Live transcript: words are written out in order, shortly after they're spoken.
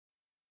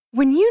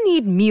When you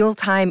need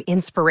mealtime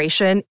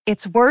inspiration,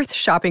 it's worth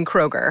shopping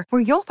Kroger,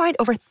 where you'll find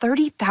over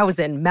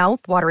 30,000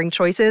 mouth-watering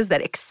choices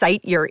that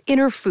excite your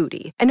inner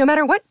foodie. And no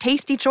matter what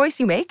tasty choice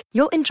you make,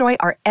 you'll enjoy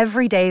our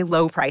everyday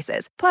low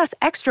prices, plus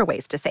extra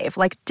ways to save,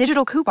 like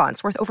digital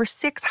coupons worth over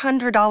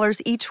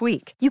 $600 each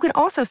week. You can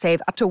also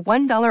save up to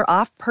 $1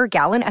 off per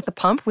gallon at the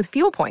pump with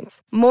fuel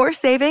points. More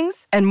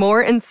savings and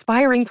more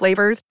inspiring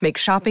flavors make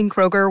shopping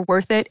Kroger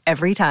worth it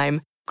every time.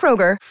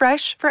 Kroger,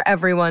 fresh for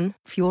everyone.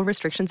 Fuel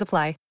restrictions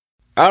apply.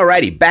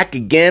 Alrighty, back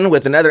again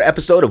with another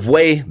episode of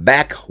Way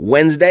Back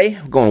Wednesday.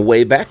 We're going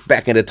way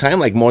back into time,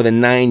 like more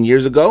than 9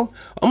 years ago,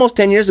 almost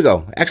 10 years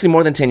ago, actually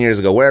more than 10 years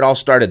ago, where it all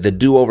started, the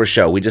Do-Over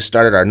Show. We just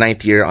started our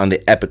 9th year on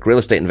the Epic Real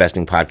Estate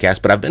Investing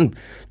Podcast, but I've been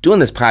doing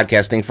this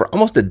podcast thing for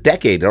almost a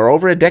decade, or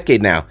over a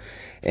decade now.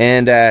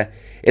 And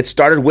it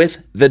started with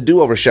the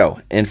Do-Over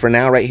Show. And for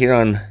now, right here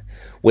on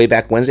Way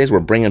Back Wednesdays, we're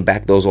bringing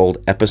back those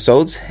old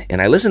episodes.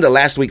 And I listened to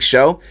last week's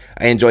show.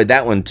 I enjoyed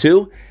that one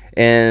too.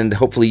 And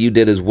hopefully you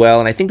did as well.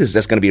 And I think this is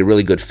just going to be a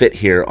really good fit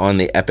here on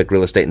the Epic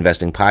Real Estate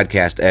Investing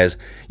Podcast, as,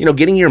 you know,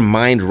 getting your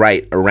mind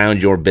right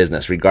around your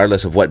business,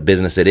 regardless of what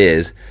business it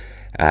is.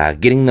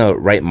 Getting the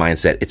right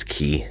mindset, it's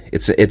key.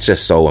 It's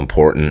just so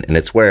important. And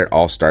it's where it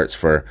all starts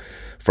for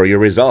your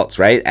results,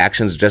 right?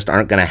 Actions just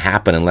aren't going to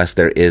happen unless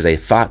there is a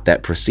thought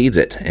that precedes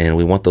it. And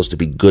we want those to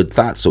be good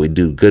thoughts. So we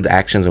do good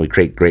actions and we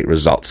create great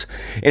results.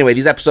 Anyway,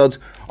 these episodes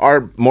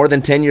are more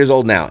than 10 years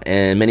old now,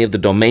 and many of the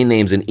domain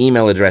names and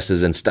email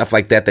addresses and stuff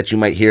like that you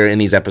might hear in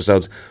these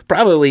episodes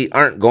probably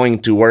aren't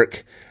going to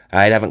work.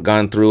 I haven't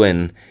gone through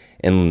and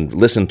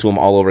listened to them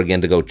all over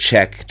again to go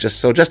check,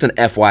 just an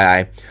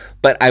FYI.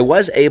 But I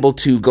was able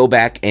to go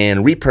back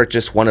and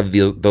repurchase one of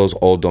those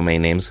old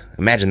domain names.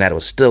 Imagine that it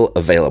was still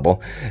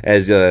available,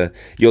 as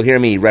you'll hear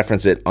me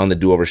reference it on the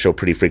Do-Over Show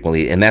pretty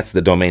frequently, and that's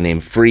the domain name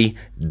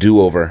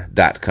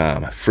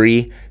freedoover.com.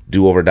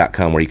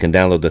 freedoover.com, where you can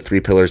download the 3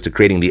 pillars to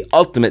creating the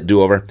ultimate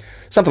do-over,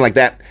 something like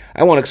that.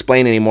 I won't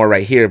explain anymore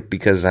right here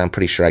because I'm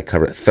pretty sure I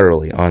cover it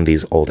thoroughly on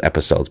these old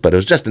episodes, but it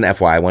was just an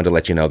FYI. I wanted to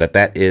let you know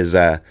that is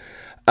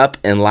up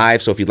and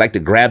live. So if you'd like to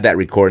grab that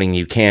recording,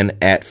 you can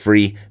at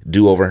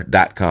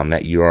freedoover.com.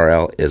 That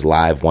URL is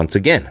live once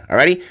again.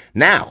 Alrighty,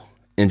 now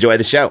enjoy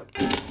the show.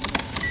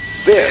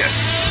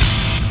 This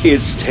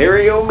is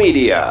Stereo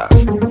Media.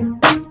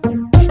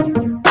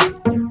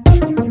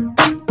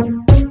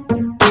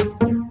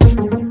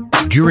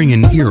 During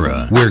an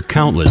era where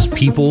countless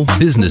people,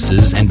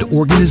 businesses, and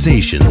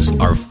organizations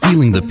are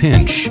feeling the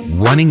pinch,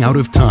 running out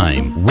of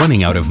time,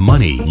 running out of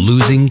money,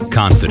 losing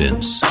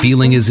confidence,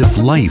 feeling as if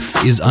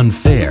life is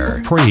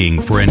unfair,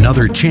 praying for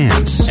another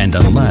chance, and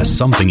unless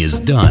something is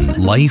done,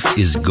 life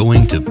is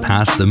going to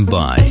pass them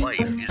by.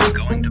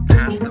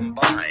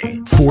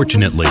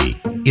 Fortunately,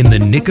 in the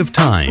nick of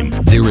time,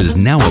 there is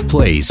now a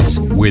place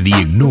where the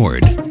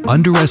ignored,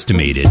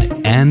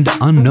 underestimated, and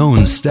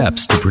unknown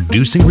steps to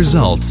producing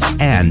results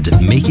and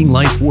making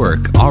life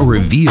work are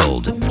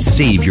revealed.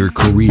 Save your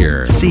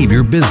career, save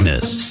your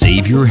business,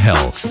 save your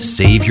health,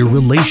 save your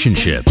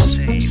relationships,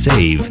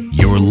 save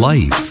your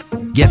life.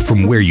 Get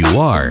from where you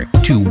are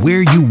to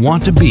where you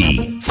want to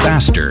be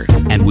faster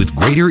and with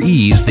greater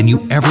ease than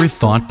you ever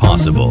thought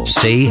possible.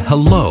 Say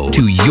hello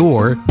to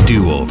your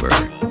do-over.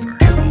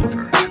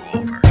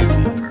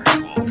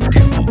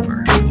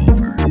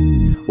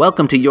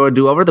 Welcome to Your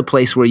Do-Over, the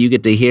place where you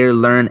get to hear,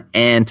 learn,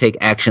 and take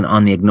action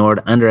on the ignored,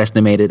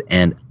 underestimated,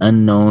 and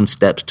unknown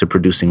steps to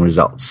producing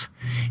results.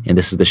 And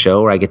this is the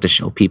show where I get to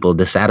show people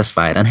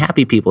dissatisfied,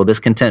 unhappy people,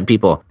 discontent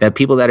people,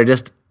 that are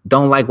just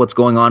don't like what's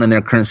going on in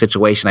their current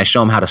situation. I show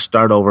them how to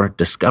start over,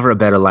 discover a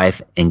better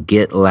life, and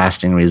get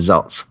lasting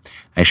results.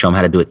 I show them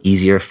how to do it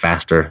easier,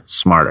 faster,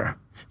 smarter.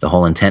 The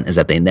whole intent is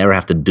that they never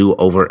have to do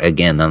over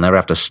again. They'll never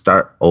have to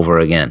start over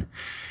again.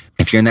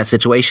 If you're in that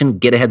situation,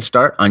 get a head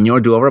start on your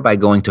do-over by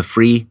going to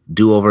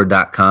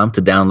freedoover.com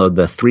to download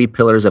the 3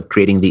 pillars of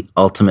creating the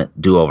ultimate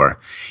do-over.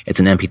 It's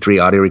an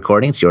MP3 audio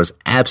recording. It's yours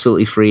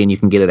absolutely free, and you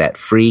can get it at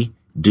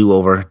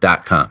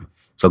freedoover.com.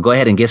 So go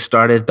ahead and get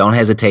started. Don't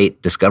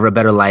hesitate. Discover a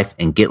better life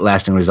and get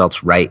lasting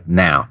results right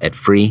now at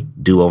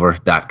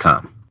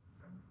freedoover.com.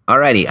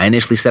 Alrighty, I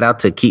initially set out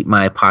to keep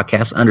my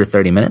podcast under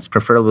 30 minutes,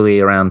 preferably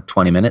around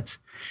 20 minutes.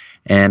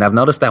 And I've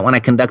noticed that when I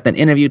conduct an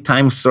interview,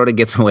 time sort of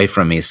gets away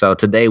from me. So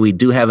today we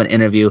do have an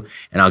interview,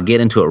 and I'll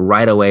get into it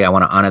right away. I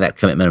want to honor that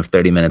commitment of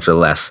 30 minutes or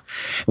less.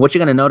 And what you're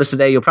going to notice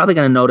today, you're probably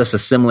going to notice a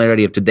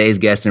similarity of today's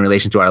guest in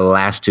relation to our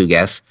last 2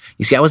 guests.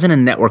 You see, I was in a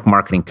network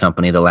marketing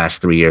company the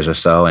last 3 years or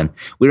so, and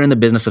we were in the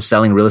business of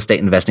selling real estate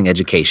investing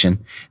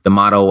education. The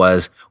motto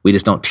was, we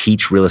just don't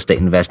teach real estate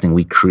investing,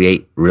 we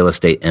create real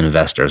estate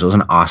investors. It was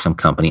an awesome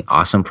company,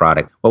 awesome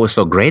product. What was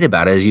so great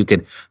about it is you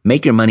could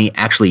make your money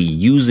actually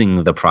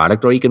using the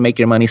product, or you could make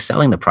your money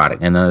selling the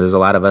product. And there's a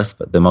lot of us,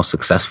 the most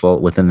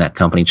successful within that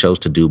company, chose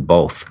to do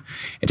both.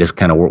 It just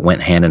kind of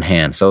went hand in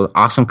hand. So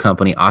awesome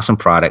company, awesome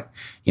product.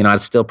 You know,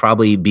 I'd still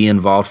probably be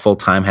involved full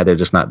time had there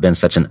just not been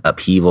such an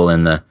upheaval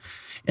in the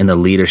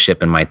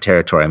leadership in my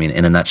territory. I mean,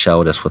 in a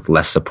nutshell, just with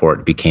less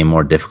support, it became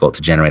more difficult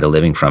to generate a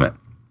living from it.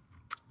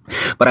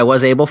 But I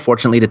was able,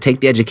 fortunately, to take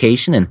the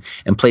education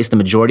and place the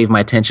majority of my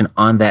attention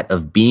on that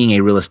of being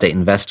a real estate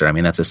investor. I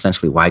mean, that's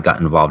essentially why I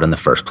got involved in the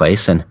first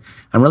place. And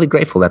I'm really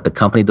grateful that the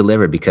company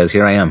delivered, because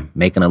here I am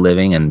making a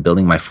living and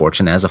building my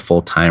fortune as a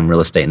full-time real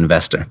estate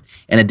investor.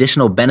 An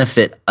additional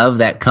benefit of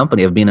that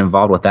company, of being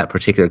involved with that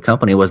particular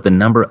company, was the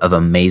number of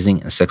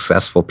amazing and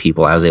successful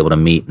people I was able to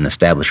meet and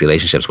establish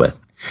relationships with.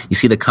 You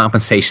see, the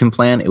compensation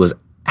plan, it was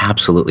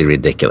absolutely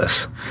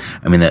ridiculous.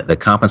 I mean, the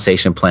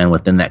compensation plan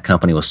within that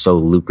company was so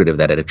lucrative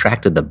that it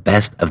attracted the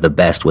best of the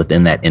best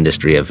within that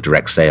industry of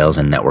direct sales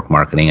and network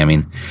marketing. I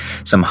mean,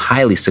 some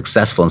highly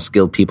successful and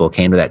skilled people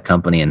came to that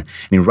company, and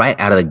I mean, right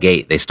out of the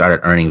gate, they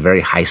started earning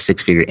very high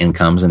six-figure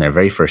incomes in their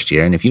very first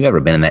year. And if you've ever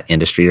been in that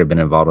industry or been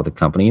involved with a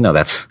company, you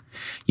know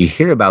you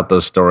hear about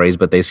those stories,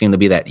 but they seem to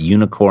be that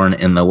unicorn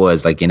in the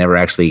woods. Like, you never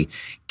actually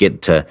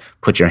get to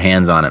put your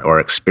hands on it or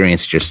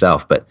experience it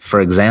yourself. But for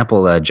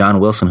example, John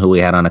Wilson, who we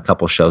had on a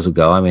couple shows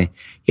ago, I mean,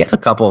 he had a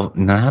couple,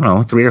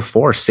 3 or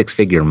 4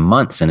 six-figure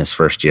months in his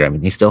first year. I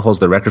mean, he still holds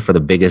the record for the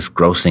biggest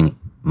grossing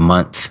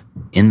month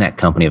in that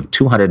company of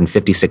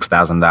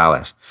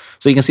 $256,000.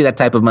 So you can see that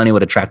type of money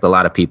would attract a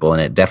lot of people,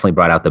 and it definitely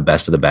brought out the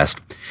best of the best.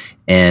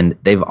 And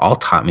they've all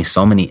taught me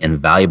so many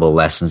invaluable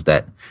lessons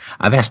that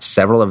I've asked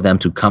several of them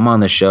to come on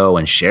the show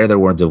and share their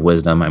words of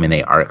wisdom. I mean,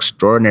 they are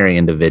extraordinary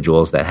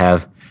individuals that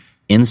have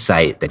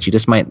insight that you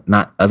just might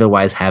not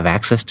otherwise have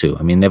access to.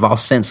 I mean, they've all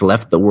since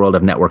left the world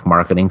of network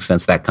marketing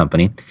since that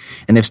company,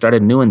 and they've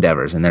started new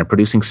endeavors, and they're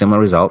producing similar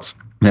results.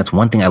 And that's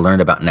one thing I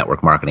learned about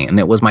network marketing, and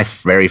it was my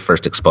very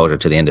first exposure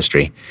to the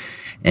industry.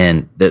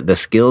 And the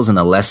skills and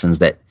the lessons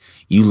that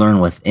you learn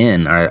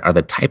within are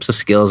the types of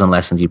skills and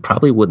lessons you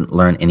probably wouldn't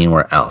learn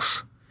anywhere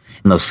else.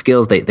 And those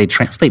skills, they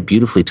translate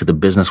beautifully to the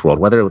business world,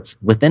 whether it's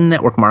within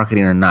network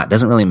marketing or not,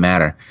 doesn't really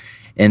matter.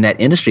 In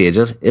that industry,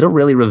 it'll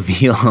really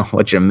reveal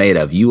what you're made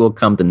of. You will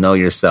come to know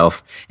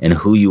yourself and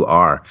who you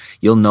are.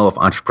 You'll know if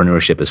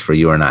entrepreneurship is for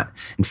you or not.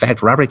 In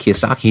fact, Robert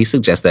Kiyosaki, he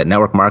suggests that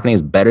network marketing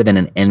is better than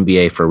an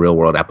MBA for real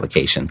world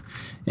application.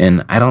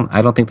 And I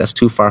don't think that's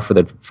too far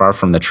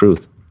from the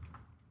truth.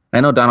 I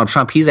know Donald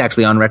Trump, he's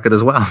actually on record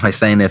as well by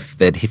saying if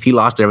he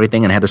lost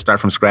everything and had to start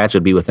from scratch, it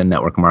would be within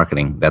network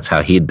marketing. That's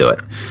how he'd do it.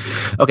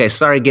 Okay,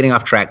 sorry, getting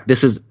off track.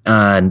 This is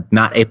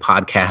not a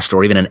podcast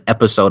or even an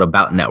episode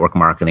about network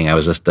marketing. I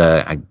was just,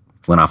 I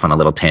went off on a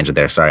little tangent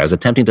there. Sorry. I was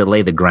attempting to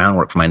lay the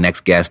groundwork for my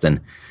next guest,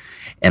 and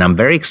I'm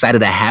very excited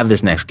to have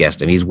this next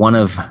guest. I mean, he's one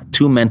of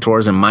 2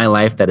 mentors in my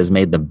life that has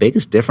made the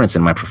biggest difference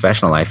in my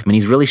professional life. I mean,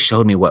 he's really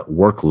showed me what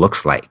work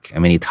looks like. I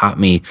mean, he taught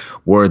me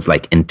words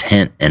like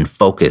intent and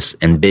focus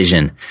and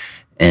vision,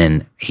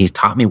 and he's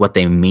taught me what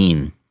they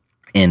mean.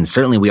 And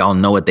certainly we all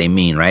know what they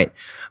mean, right?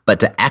 But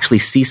to actually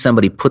see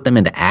somebody put them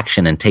into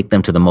action and take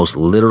them to the most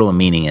literal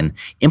meaning and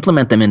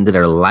implement them into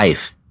their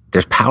life,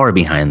 there's power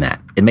behind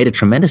that. It made a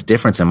tremendous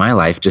difference in my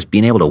life, just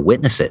being able to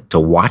witness it, to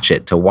watch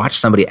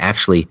somebody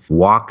actually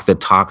walk the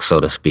talk,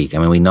 so to speak. I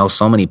mean, we know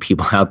so many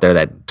people out there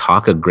that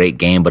talk a great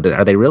game, but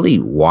are they really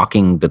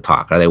walking the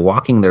talk? Are they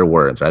walking their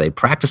words? Are they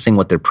practicing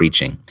what they're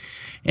preaching?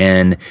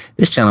 And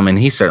this gentleman,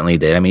 he certainly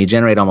did. I mean, he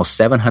generated almost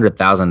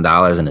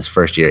 $700,000 in his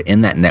first year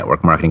in that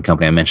network marketing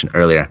company I mentioned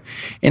earlier.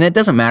 And it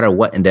doesn't matter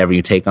what endeavor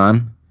you take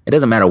on. It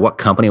doesn't matter what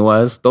company it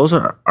was. Those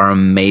are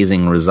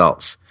amazing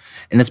results.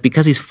 And it's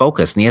because he's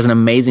focused and he has an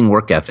amazing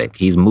work ethic.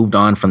 He's moved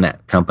on from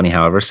that company,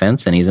 however,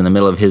 since, and he's in the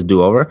middle of his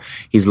do-over.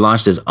 He's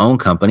launched his own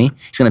company.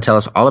 He's going to tell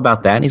us all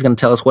about that, and he's going to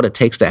tell us what it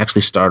takes to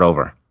actually start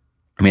over.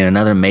 I mean,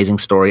 another amazing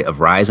story of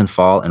rise and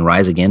fall and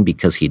rise again,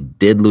 because he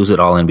did lose it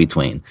all in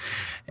between.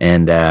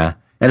 And I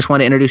just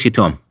want to introduce you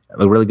to him.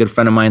 A really good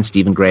friend of mine,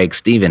 Stephen Gregg.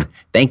 Stephen,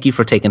 thank you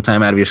for taking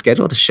time out of your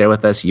schedule to share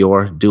with us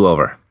your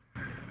do-over.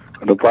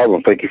 No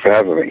problem. Thank you for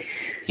having me.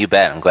 You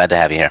bet. I'm glad to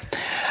have you here.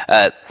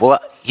 Well,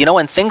 you know,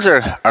 when things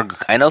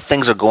I know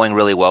things are going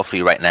really well for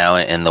you right now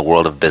in the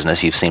world of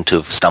business. You seem to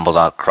have stumbled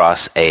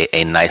across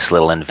a nice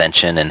little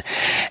invention,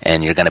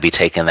 and you're going to be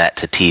taking that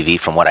to TV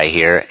from what I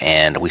hear,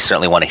 and we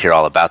certainly want to hear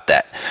all about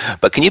that.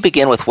 But can you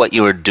begin with what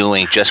you were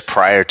doing just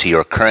prior to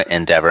your current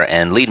endeavor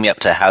and lead me up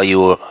to how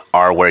you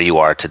are where you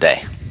are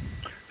today?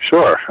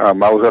 Sure. I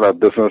was in a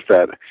business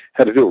that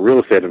had to do with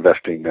real estate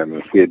investing,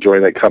 and we had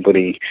joined that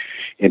company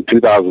in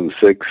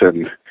 2006,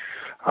 and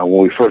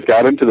when we first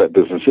got into that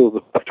business, it was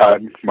a tough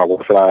time. My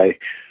wife and I,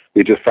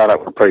 we just found out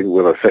we were pregnant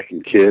with our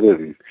second kid,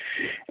 and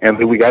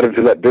then we got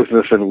into that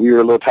business, and we were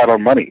a little tight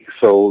on money.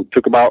 So it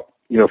took about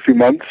a few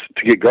months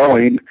to get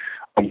going.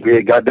 We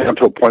had got down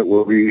to a point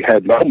where we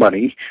had no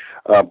money,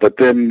 but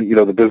then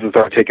the business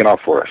started taking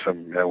off for us,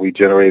 and we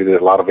generated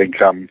a lot of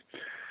income.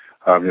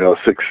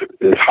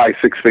 High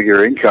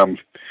six-figure income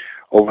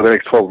over the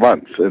next 12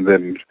 months, and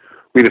then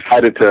we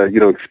decided to,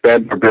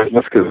 expand our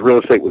business because real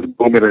estate was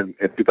booming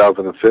in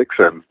 2006,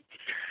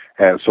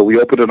 and so we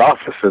opened an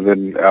office, and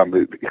then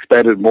it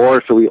expanded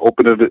more, so we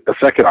opened a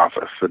second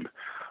office, and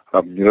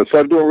it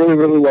started doing really,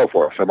 really well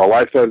for us. And my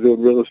wife started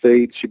doing real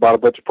estate. She bought a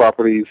bunch of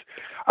properties.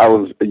 I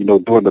was,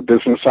 doing the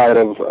business side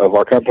of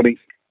our company,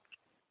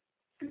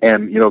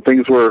 and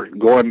things were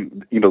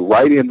going,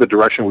 right in the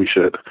direction we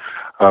should,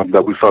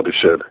 that we felt it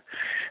should.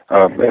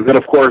 And then,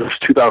 of course,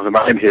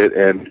 2009 hit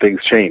and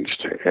things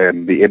changed,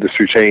 and the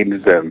industry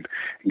changed and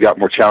got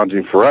more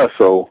challenging for us.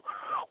 So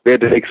we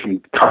had to make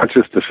some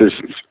conscious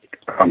decisions.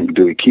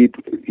 Do we keep,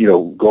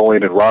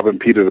 going and robbing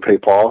Peter to pay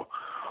Paul,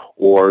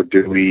 or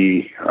do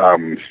we,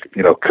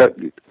 cut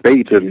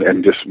bait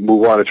and just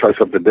move on and try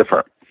something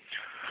different?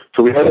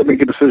 So we had to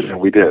make a decision.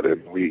 We did,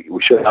 and we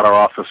shut down our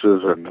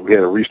offices, and we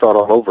had to restart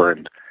all over,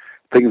 and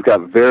things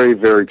got very,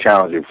 very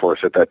challenging for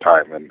us at that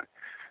time. And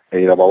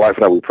my wife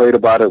and I, we prayed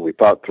about it. We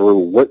thought through,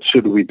 what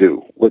should we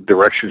do? What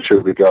direction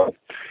should we go?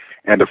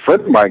 And a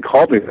friend of mine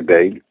called me one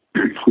day,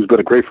 who's been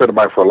a great friend of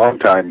mine for a long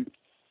time,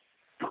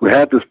 who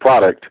had this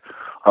product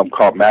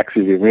called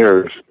Maxi View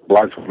Mirrors,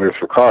 blind spot mirrors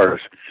for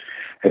cars.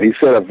 And he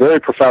said a very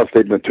profound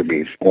statement to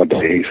me one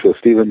day. He said,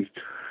 Stephen,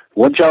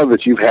 one challenge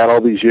that you've had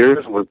all these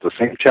years was the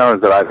same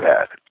challenge that I've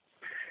had.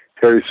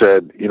 Harry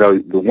said,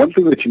 the one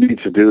thing that you need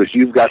to do is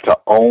you've got to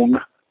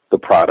own the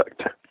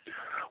product.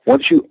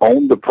 Once you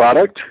own the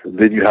product,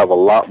 then you have a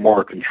lot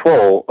more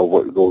control of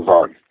what goes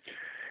on.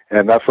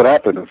 And that's what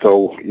happened. And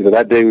so,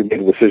 that day we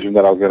made a decision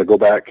that I was going to go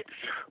back,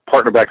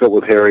 partner back up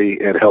with Harry,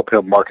 and help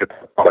him market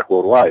the product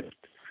worldwide.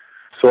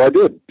 So I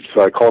did.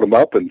 So I called him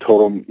up and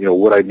told him,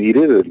 what I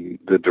needed and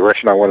the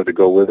direction I wanted to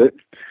go with it.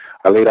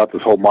 I laid out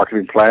this whole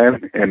marketing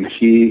plan, and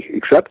he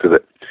accepted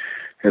it.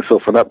 And so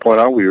from that point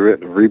on, we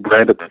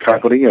rebranded the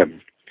company,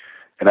 and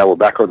now we're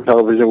back on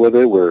television with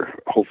it. We're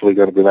hopefully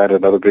going to be landing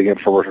another big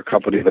infomercial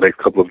company in the next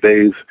couple of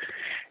days.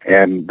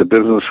 And the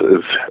business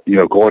is,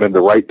 going in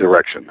the right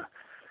direction.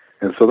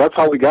 And so that's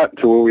how we got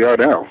to where we are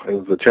now. It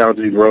was a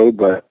challenging road,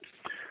 but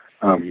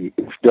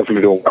it's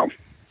definitely doing well.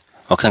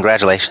 Well,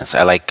 congratulations.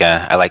 I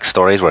like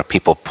stories where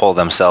people pull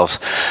themselves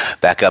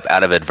back up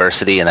out of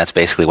adversity, and that's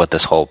basically what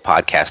this whole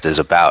podcast is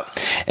about.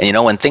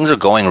 And when things are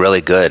going really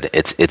good,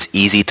 it's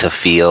easy to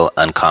feel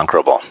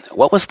unconquerable.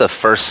 What was the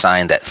first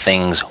sign that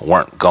things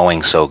weren't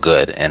going so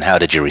good, and how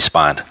did you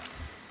respond?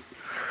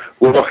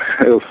 Well,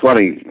 it was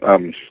funny.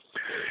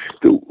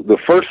 The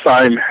first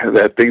sign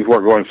that things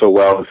weren't going so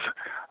well is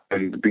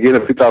in the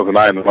beginning of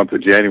 2009, the month of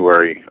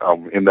January,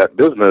 in that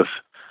business.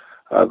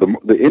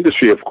 The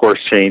industry, of course,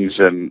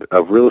 changed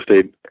of real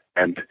estate,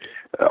 and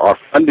our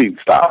funding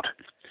stopped.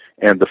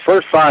 And the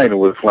first sign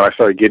was when I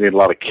started getting a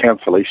lot of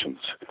cancellations.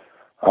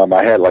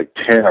 I had like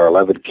 10 or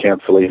 11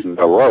 cancellations in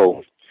a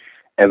row.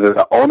 And then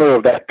the owner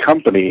of that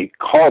company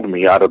called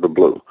me out of the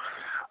blue,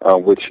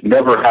 which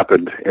never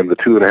happened in the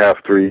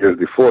 2.5, 3 years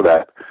before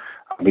that.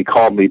 He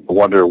called me to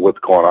wonder what's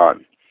going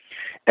on.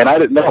 And I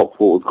didn't know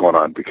what was going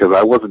on because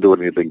I wasn't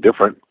doing anything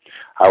different.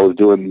 I was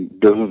doing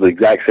business the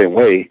exact same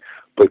way.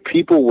 But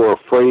people were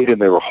afraid, and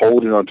they were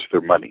holding on to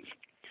their money.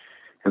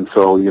 And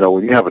so,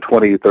 when you have a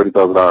 $20,000 to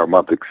 $30,000 a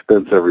month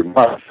expense every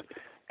month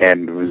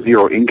and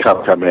zero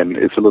income come in,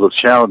 it's a little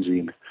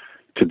challenging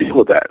to deal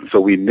with that. And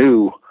so we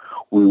knew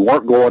we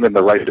weren't going in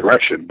the right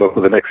direction. But for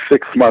the next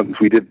 6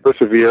 months, we did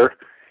persevere,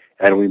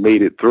 and we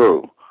made it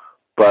through.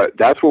 But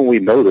that's when we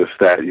noticed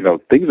that,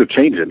 things are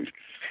changing,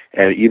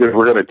 and either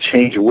we're going to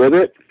change with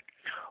it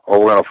or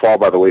we're going to fall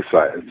by the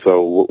wayside. And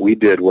so what we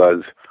did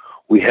was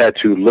we had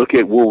to look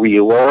at where we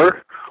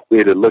were. We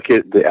had to look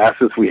at the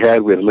assets we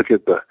had. We had to look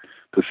at the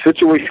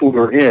situation we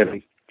were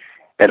in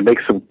and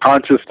make some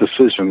conscious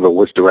decisions of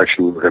which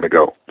direction we were going to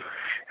go.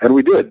 And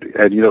we did.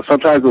 And,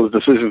 sometimes those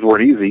decisions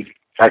weren't easy.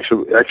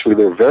 Actually,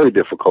 they're very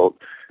difficult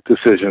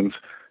decisions,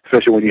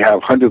 especially when you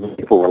have hundreds of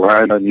people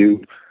relying on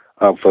you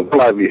for their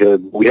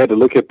livelihood. We had to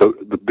look at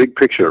the big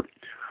picture.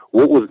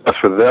 What was best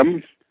for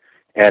them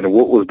and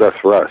what was best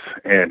for us?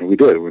 And we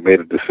did. We made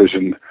a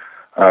decision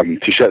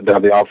to shut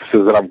down the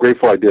offices, and I'm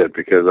grateful I did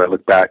because I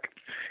look back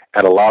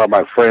at a lot of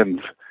my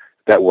friends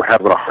that were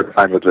having a hard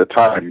time at the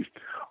time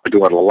are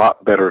doing a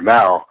lot better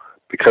now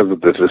because of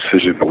the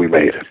decision that we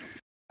made.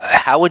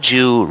 How would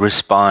you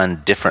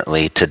respond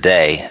differently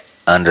today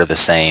under the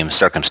same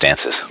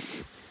circumstances?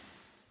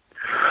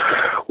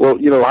 Well,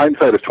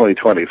 hindsight is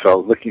 20/20.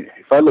 So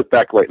if I look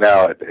back right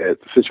now at the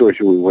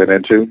situation we went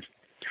into,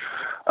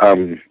 I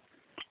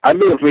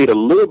may have made a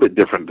little bit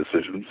different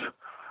decisions.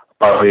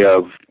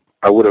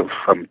 I would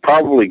have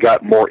probably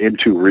got more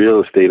into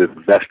real estate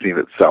investing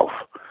itself.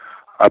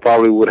 I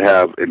probably would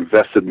have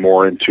invested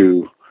more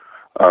into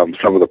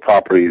some of the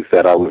properties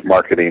that I was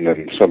marketing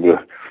and some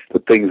of the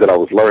things that I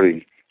was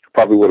learning.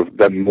 Probably would have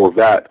done more of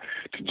that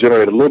to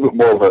generate a little bit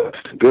more of a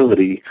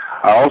stability.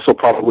 I also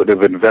probably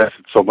wouldn't have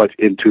invested so much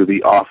into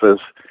the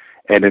office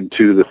and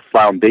into the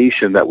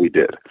foundation that we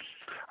did.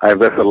 I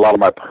invested a lot of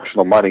my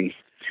personal money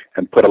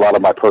and put a lot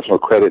of my personal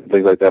credit and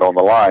things like that on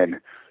the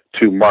line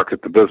to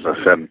market the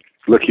business. And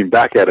looking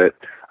back at it,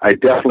 I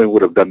definitely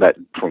would have done that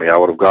differently. I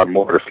would have gone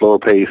more at a slower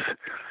pace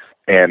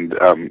and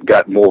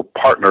got more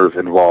partners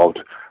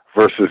involved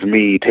versus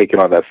me taking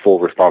on that full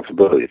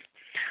responsibility,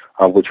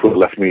 which would have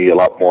left me a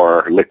lot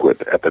more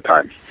liquid at the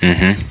time.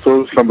 Mm-hmm.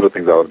 So some of the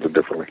things I would have done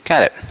differently.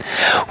 Got it.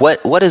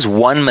 What is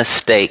one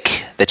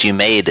mistake that you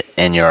made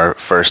in your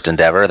first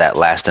endeavor, that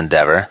last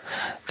endeavor,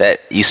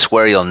 that you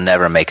swear you'll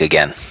never make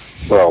again?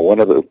 Well, one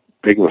of the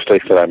big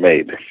mistakes that I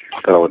made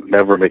that I would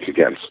never make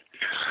again.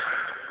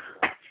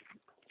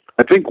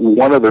 I think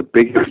one of the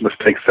biggest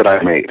mistakes that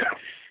I made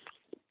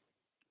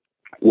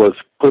was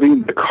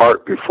putting the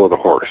cart before the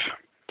horse.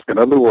 In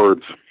other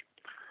words,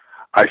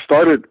 I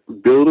started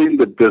building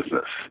the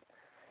business,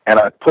 and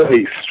I put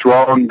a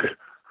strong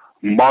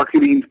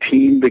marketing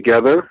team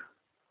together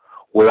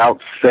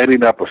without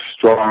setting up a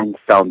strong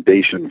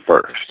foundation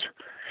first.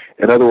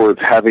 In other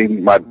words,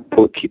 having my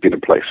bookkeeping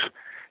in place,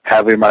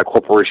 having my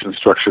corporation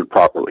structured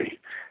properly,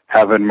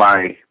 having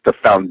the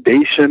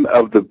foundation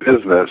of the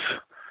business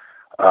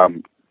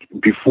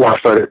before I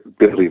started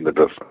building the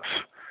business.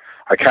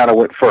 I kind of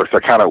went first. I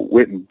kind of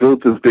went and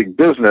built this big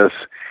business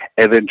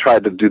and then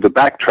tried to do the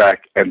backtrack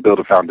and build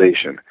a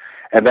foundation.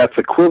 And that's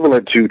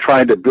equivalent to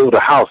trying to build a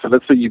house. And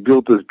let's say you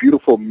build this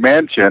beautiful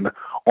mansion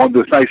on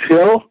this nice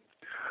hill,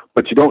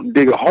 but you don't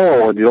dig a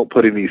hole and you don't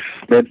put any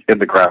cement in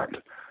the ground.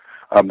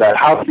 That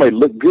house may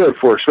look good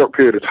for a short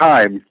period of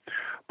time,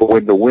 but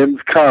when the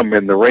winds come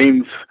and the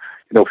rains,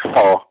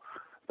 fall,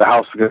 the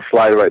house is going to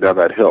slide right down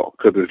that hill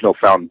because there's no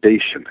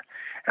foundation.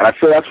 And I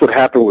feel that's what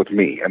happened with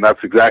me, and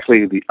that's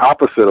exactly the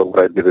opposite of what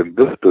I did in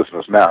this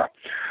business now.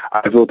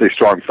 I built a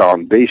strong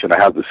foundation. I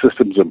have the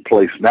systems in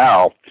place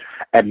now,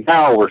 and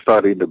now we're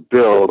starting to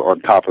build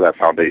on top of that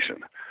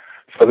foundation.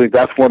 So I think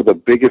that's one of the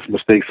biggest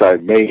mistakes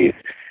I've made,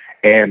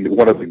 and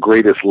one of the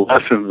greatest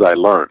lessons I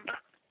learned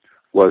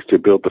was to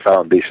build the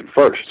foundation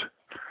first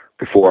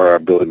before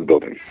building the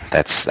building.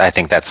 I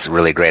think that's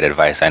really great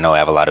advice. I know I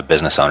have a lot of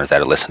business owners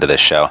that listen to this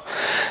show.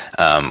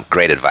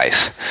 Great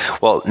advice.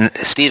 Well,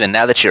 Stephen,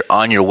 now that you're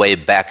on your way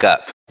back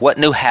up, what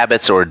new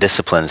habits or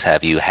disciplines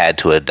have you had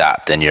to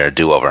adopt in your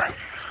do-over?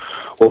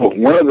 Well,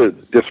 one of the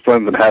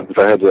disciplines and habits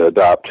I had to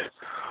adopt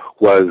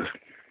was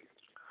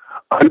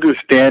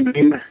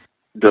understanding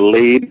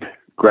delayed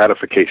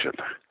gratification.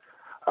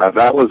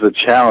 That was a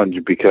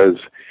challenge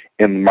because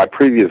in my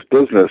previous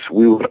business,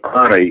 we would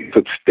earn a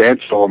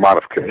substantial amount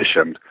of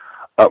commission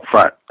up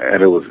front,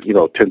 and it was,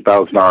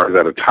 $10,000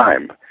 at a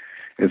time.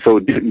 And so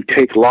it didn't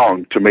take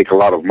long to make a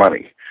lot of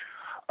money.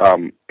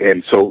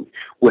 And so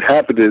what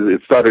happened is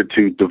it started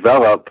to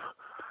develop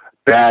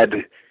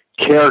bad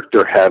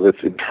character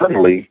habits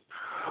internally,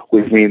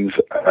 which means,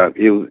 I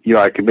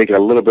could make a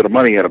little bit of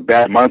money, and a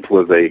bad month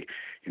was a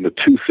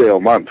 2-sale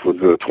month was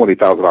a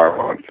 $20,000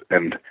 month.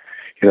 And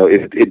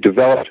it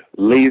developed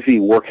lazy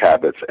work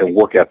habits and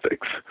work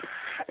ethics.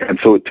 And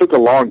so it took a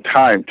long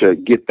time to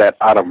get that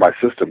out of my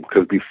system,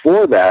 because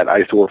before that, I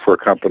used to work for a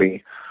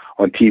company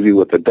on TV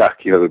with the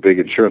Duck, the big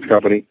insurance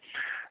company.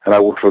 And I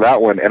worked for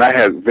that one, and I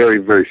had very,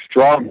 very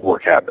strong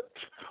work habits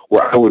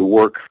where I would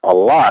work a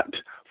lot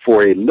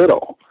for a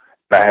little.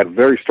 And I had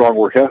very strong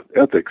work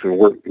ethics and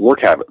work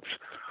habits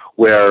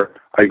where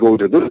I go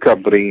to this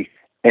company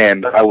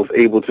and I was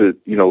able to,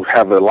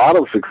 have a lot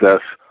of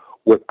success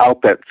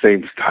without that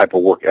same type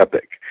of work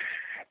ethic.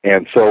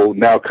 And so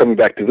now coming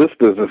back to this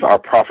business, our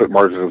profit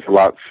margin is a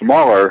lot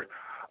smaller,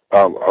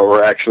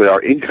 or actually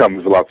our income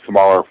is a lot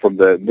smaller from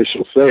the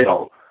initial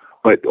sale.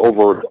 But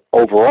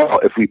overall,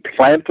 if we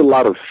plant a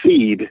lot of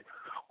seed,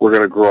 we're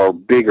going to grow a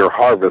bigger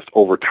harvest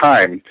over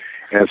time.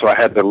 And so I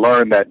had to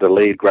learn that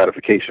delayed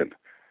gratification.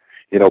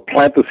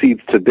 Plant the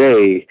seeds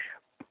today,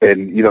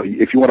 and,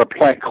 if you want to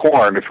plant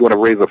corn, if you want to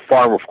raise a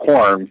farm of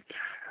corn,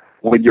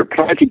 when you're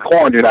planting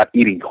corn, you're not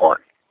eating corn.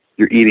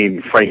 You're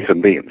eating franks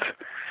and beans.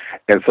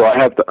 And so I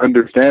have to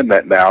understand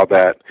that now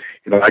that,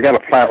 I got to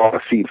plant all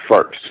the seed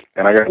first,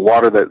 and I got to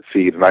water that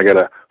seed, and I got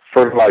to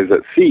fertilize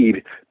that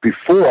seed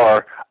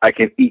before I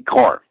can eat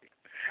corn.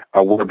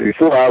 Where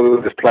before I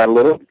would just plant a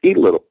little, eat a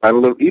little, plant a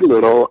little, eat a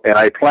little, and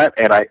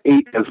I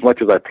ate as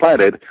much as I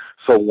planted.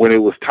 So when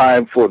it was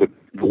time for the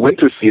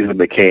winter season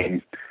that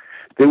came,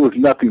 there was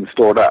nothing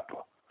stored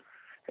up.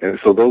 And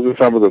so those are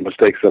some of the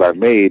mistakes that I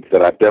made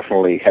that I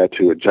definitely had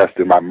to adjust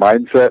in my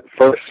mindset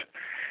first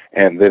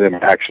and then in my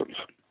actions.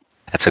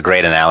 That's a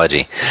great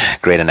analogy.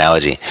 Great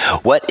analogy.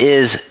 What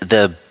is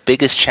the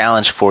biggest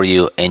challenge for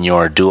you in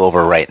your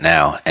do-over right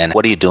now, and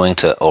what are you doing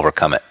to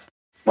overcome it?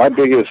 My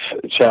biggest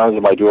challenge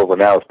in my do-over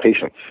now is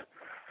patience,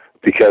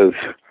 because,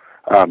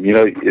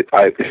 it's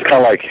kind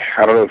of like,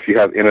 I don't know if you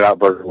have In-N-Out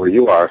Burger where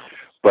you are,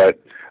 but,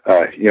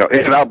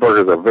 In-N-Out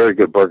Burger is a very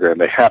good burger, and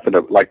they happen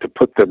to like to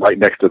put them right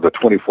next to the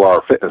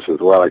 24-hour fitnesses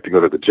where I like to go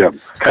to the gym.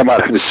 Come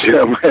out of the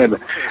gym, and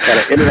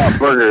an In-N-Out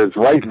Burger is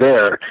right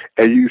there,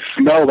 and you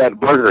smell that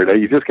burger. Now,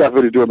 you just got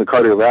finished doing the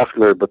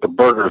cardiovascular, but the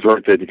burger is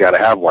right there, you got to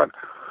have one.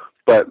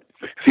 But,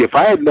 see, if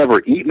I had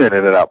never eaten an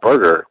In-N-Out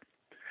Burger,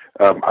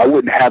 I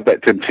wouldn't have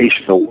that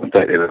temptation to want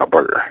that In-N-Out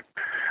Burger.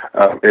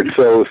 And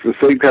so it's the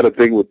same kind of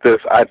thing with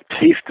this. I've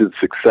tasted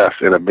success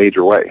in a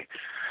major way,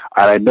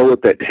 and I know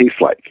what that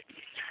tastes like.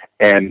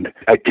 And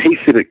I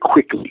tasted it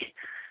quickly.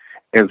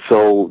 And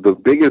so the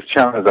biggest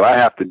challenge that I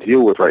have to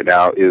deal with right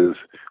now is,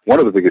 one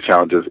of the biggest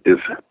challenges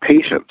is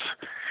patience,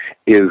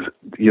 is,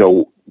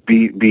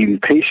 being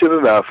patient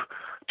enough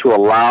to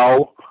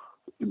allow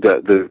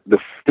the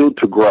field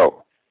to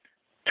grow,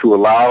 to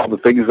allow the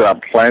things that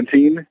I'm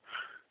planting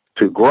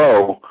to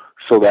grow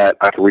so that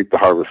I can reap the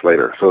harvest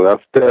later. So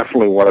that's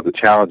definitely one of the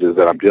challenges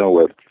that I'm dealing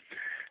with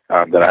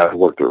that I have to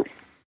work through.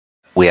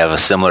 we have a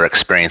similar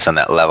experience on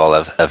that level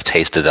of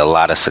tasted a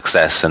lot of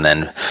success and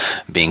then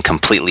being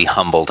completely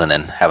humbled and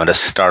then having to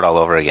start all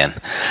over again.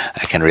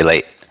 I can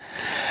relate.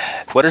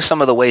 What are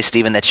some of the ways,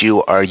 Stephen, that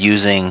you are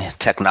using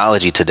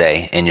technology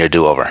today in your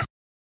do-over?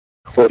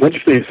 Well, it's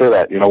interesting you say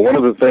that. One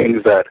of the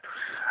things that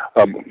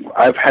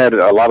I've had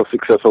a lot of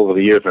success over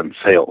the years in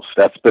sales.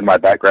 That's been my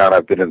background.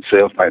 I've been in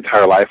sales my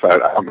entire life. I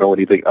don't know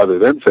anything other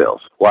than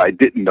sales. Well, I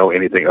didn't know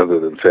anything other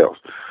than sales.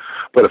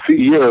 But a few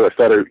years, I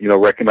started,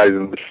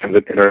 recognizing the trends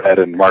of internet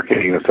and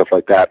marketing and stuff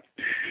like that.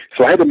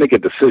 So I had to make a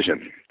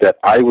decision that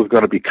I was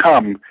going to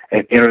become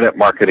an internet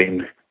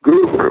marketing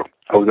guru.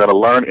 I was going to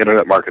learn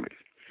internet marketing.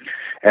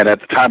 And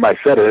at the time I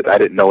said it, I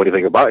didn't know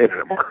anything about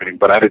internet marketing,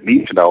 but I didn't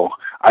need to know.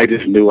 I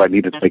just knew I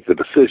needed to make the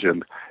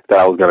decision that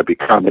I was going to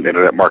become an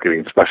internet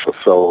marketing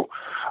specialist. So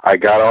I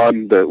got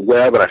on the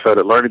web and I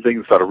started learning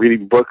things, started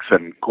reading books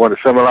and going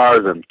to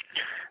seminars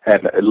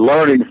and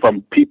learning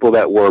from people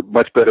that were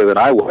much better than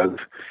I was.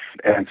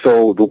 And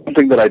so the one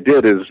thing that I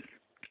did is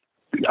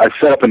I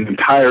set up an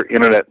entire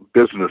internet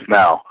business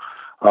now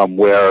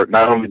where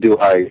not only do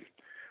I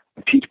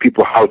teach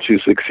people how to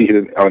succeed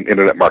on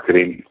internet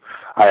marketing,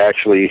 I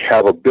actually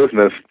have a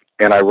business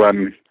and I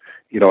run,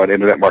 an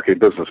internet marketing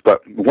business.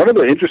 But one of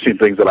the interesting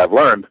things that I've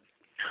learned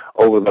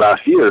over the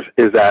last years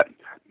is that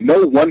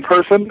no one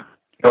person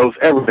knows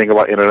everything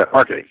about internet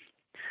marketing.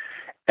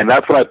 And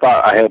that's what I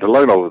thought I had to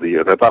learn over the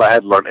years. I thought I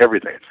had to learn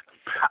everything.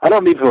 I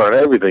don't need to learn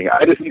everything.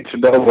 I just need to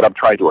know what I'm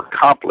trying to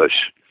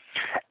accomplish.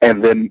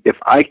 And then if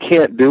I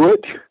can't do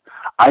it,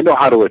 I know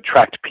how to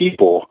attract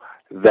people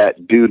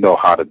that do know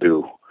how to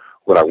do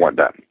what I want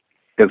done.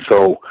 And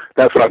so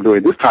that's what I'm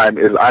doing this time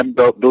is I'm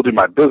building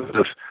my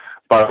business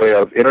by way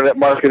of internet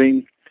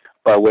marketing,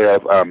 by way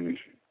of,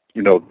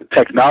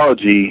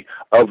 technology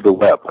of the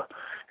web.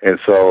 And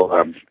so,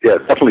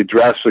 it's definitely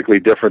drastically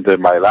different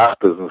than my last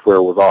business where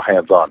it was all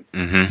hands-on.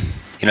 Mm-hmm.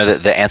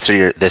 The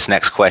answer to this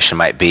next question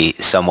might be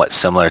somewhat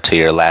similar to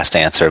your last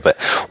answer, but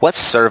what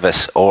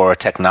service or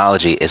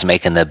technology is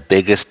making the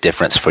biggest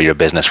difference for your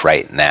business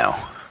right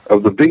now?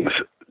 Of the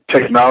biggest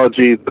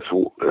technology that's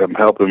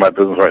helping my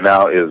business right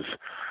now is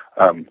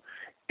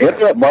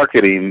internet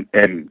marketing,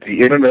 and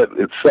the internet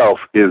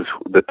itself is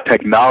the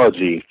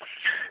technology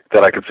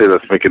that I could say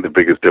that's making the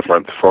biggest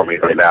difference for me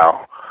right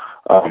now.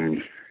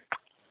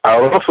 I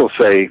would also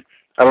say,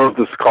 I don't know if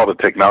this is called a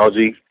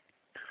technology,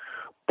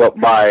 but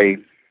my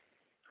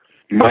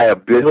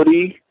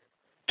ability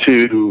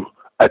to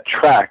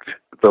attract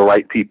the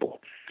right people.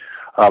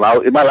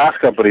 In my last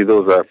company,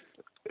 there was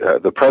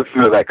the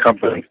president of that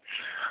company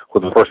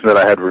was a person that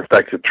I had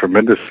respected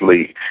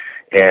tremendously.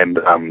 And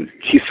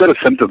he said a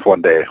sentence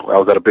one day. I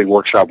was at a big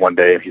workshop one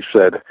day, and he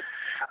said,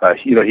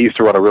 he used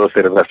to run a real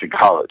estate investing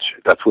college.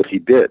 That's what he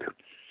did.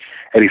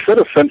 And he said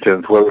a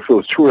sentence, whether if it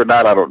was true or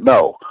not, I don't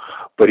know.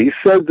 But he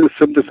said this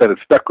sentence and it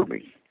stuck with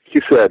me.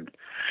 He said,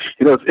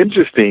 it's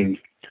interesting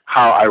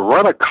how I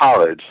run a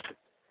college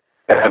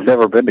and I've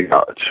never been to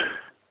college.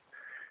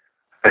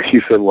 And he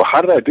said, well,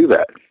 how did I do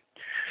that?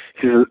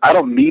 He said, I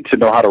don't need to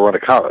know how to run a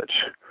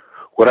college.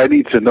 What I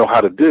need to know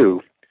how to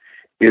do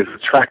is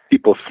attract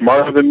people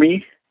smarter than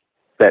me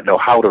that know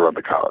how to run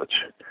the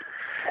college.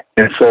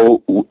 And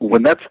so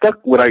when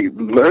I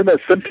learned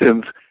that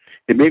sentence,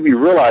 it made me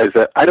realize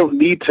that I don't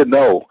need to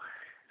know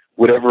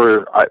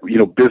whatever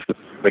business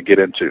I'm going to get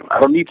into. I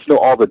don't need to know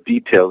all the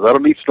details. I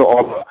don't need to know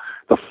all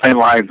the fine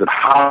lines and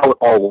how it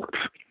all works.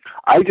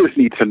 I just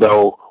need to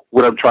know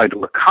what I'm trying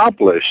to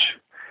accomplish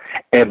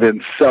and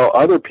then sell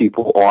other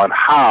people on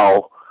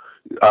how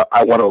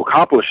I want to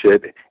accomplish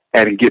it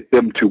and get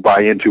them to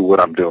buy into what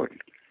I'm doing.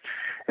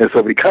 And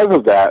so because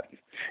of that,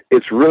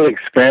 it's really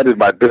expanded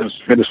my business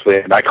tremendously.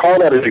 And I call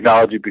that a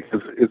technology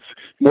because it's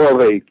more of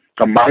a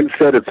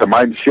mindset. It's a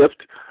mind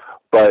shift.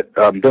 But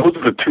those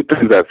are the two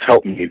things that's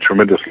helped me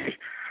tremendously.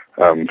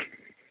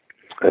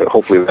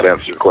 Hopefully that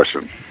answers your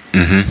question.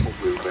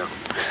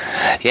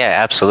 Mm-hmm.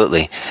 Yeah,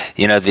 absolutely.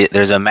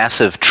 There's a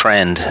massive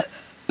trend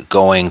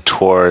going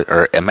toward,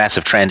 or a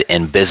massive trend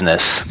in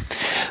business,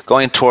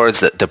 going towards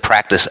the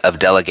practice of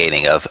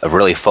delegating, of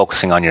really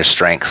focusing on your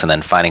strengths and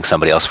then finding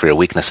somebody else for your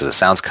weaknesses. It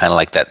sounds kind of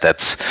like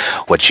that's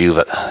what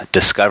you've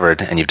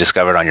discovered, and you've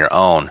discovered on your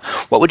own.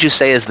 What would you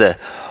say is the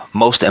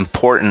most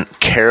important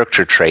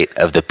character trait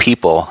of the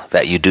people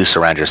that you do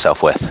surround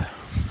yourself with?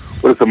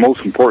 What is the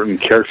most important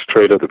character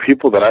trait of the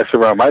people that I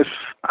surround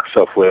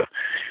myself with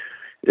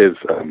is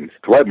the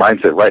right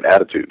mindset, right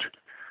attitude.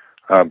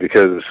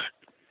 Because,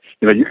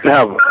 you can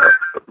have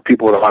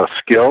people with a lot of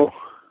skill,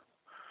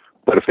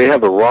 but if they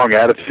have the wrong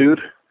attitude,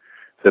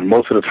 then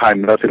most of the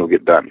time nothing will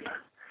get done.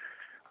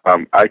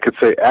 I could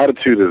say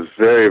attitude is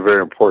very,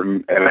 very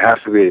important, and it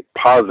has to be a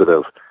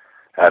positive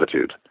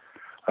attitude.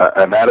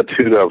 An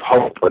attitude of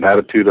hope, an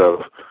attitude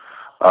of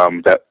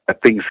that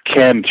things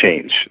can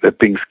change, that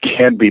things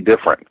can be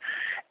different,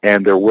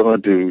 and they're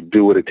willing to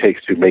do what it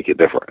takes to make it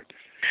different.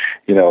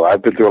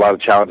 I've been through a lot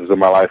of challenges in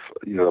my life,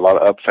 a lot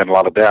of ups and a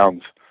lot of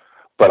downs,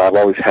 but I've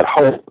always had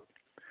hope.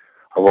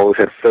 I've always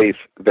had faith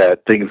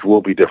that things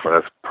will be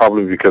different. That's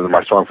probably because of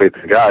my strong faith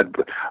in God,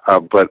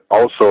 but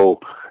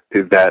also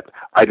is that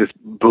I just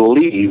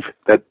believe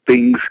that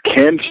things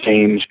can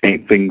change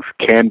and things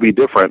can be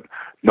different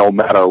no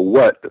matter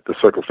what the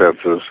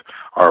circumstances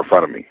are in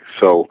front of me.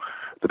 So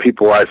the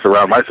people I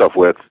surround myself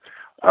with,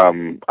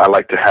 I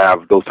like to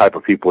have those type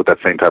of people with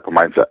that same type of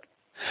mindset.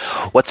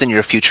 What's in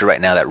your future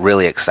right now that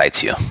really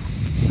excites you?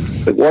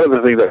 One of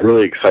the things that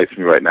really excites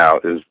me right now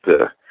is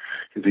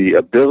the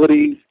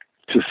ability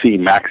to see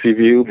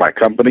MaxiView, my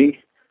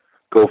company,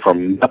 go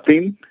from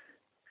nothing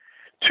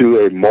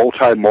to a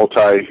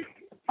multi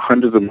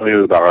hundreds of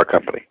millions of dollar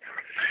company.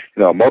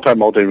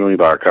 Multi-million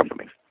dollar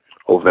company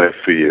over the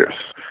next few years.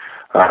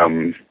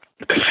 To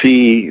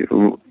see,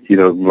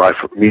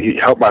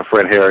 help my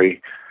friend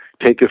Harry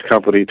take his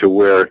company to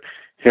where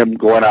him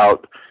going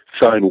out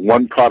selling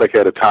one product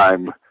at a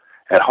time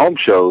at home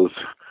shows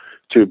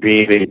to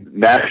being a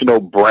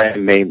national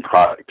brand name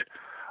product.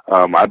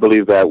 I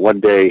believe that one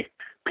day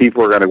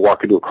people are going to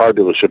walk into a car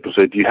dealership and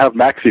say, do you have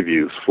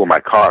MaxiViews for my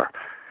car?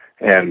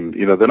 And,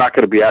 they're not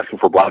going to be asking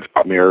for blind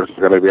spot mirrors.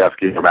 They're going to be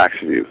asking for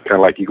MaxiViews. Kind of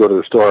like you go to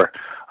the store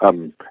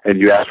and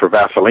you ask for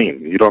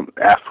Vaseline. You don't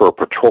ask for a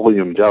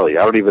petroleum jelly.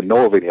 I don't even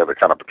know of any other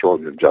kind of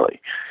petroleum jelly.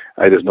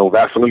 I just know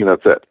Vaseline,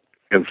 that's it.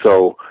 And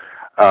so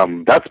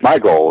that's my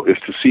goal, is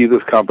to see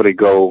this company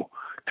go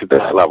to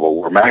that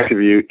level where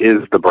MaxiView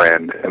is the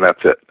brand, and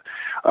that's it.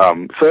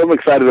 So I'm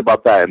excited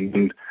about that.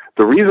 And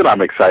the reason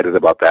I'm excited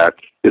about that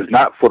is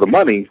not for the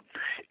money,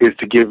 is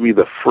to give me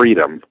the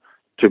freedom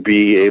to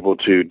be able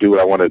to do what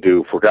I want to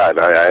do for God.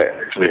 I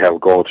actually have a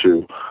goal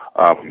to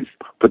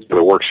put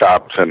together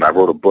workshops, and I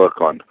wrote a book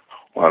on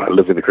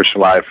living the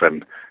Christian life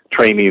and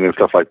training and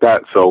stuff like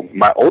that. So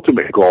my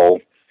ultimate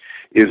goal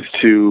is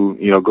to,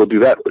 go do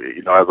that,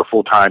 as a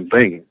full-time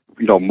thing,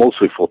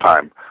 mostly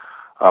full-time.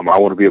 I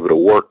want to be able to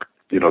work,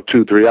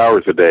 2-3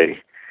 hours a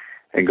day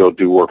and go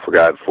do work for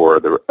God for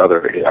the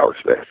other 8 hours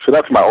a day. So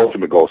that's my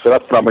ultimate goal. So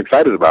that's what I'm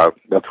excited about.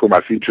 That's where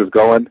my future is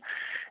going,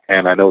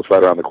 and I know it's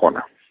right around the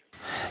corner.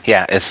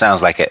 Yeah, it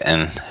sounds like it,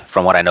 and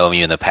from what I know of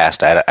you in the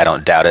past, I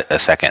don't doubt it a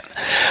second.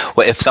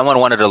 Well, if someone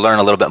wanted to learn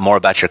a little bit more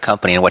about your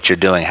company and what you're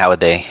doing, how would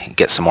they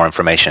get some more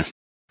information?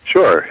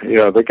 Sure.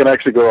 They can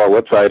actually go to our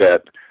website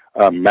at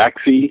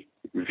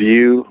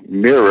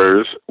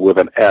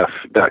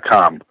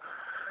MaxiViewMirrors.com.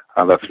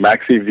 That's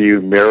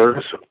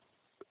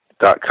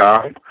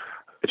MaxiViewMirrors.com.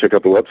 Check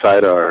out the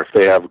website, or if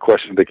they have a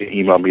question, they can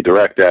email me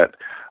direct at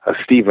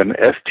Stephen,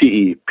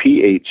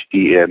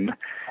 Stephen,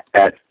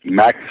 at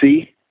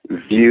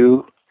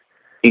MaxiView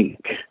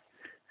Inc.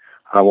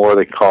 Or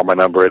they can call my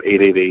number at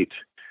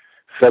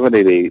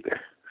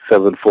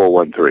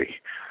 888-788-7413.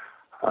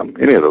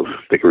 Any of those,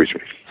 they can reach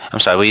me.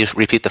 I'm sorry, will you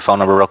repeat the phone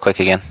number real quick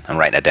again? I'm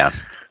writing it down.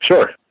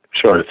 Sure.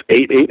 It's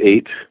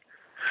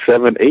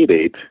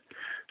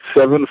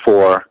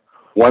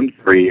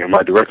 888-788-7413, and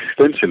my direct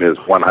extension is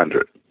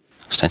 100.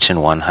 Extension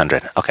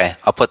 100. Okay,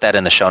 I'll put that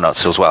in the show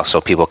notes as well so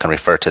people can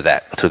refer to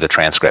that through the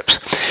transcripts.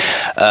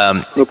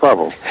 No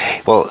problem.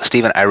 Well,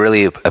 Stephen, I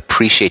really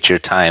appreciate your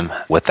time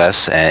with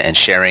us and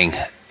sharing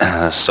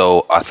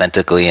so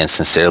authentically and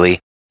sincerely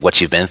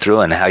what you've been through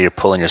and how you're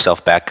pulling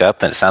yourself back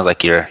up. And it sounds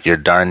like you're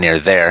darn near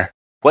there.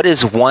 What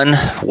is one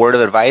word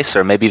of advice,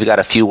 or maybe you've got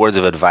a few words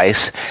of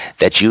advice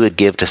that you would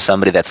give to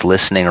somebody that's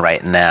listening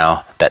right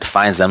now that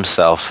finds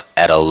themselves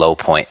at a low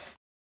point?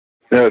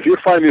 If you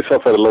find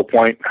yourself at a low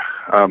point,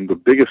 the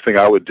biggest thing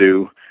I would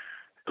do,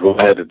 what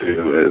I had to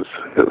do is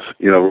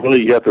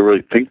really you have to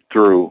really think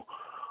through,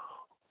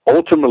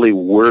 ultimately,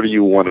 where do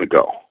you want to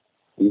go?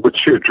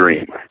 What's your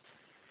dream?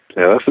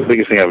 That's the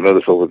biggest thing I've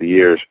noticed over the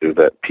years, is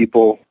that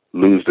people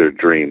lose their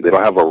dream. They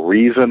don't have a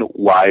reason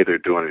why they're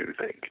doing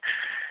anything.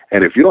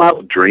 And if you don't have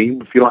a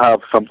dream, if you don't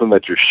have something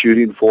that you're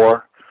shooting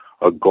for,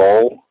 a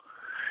goal,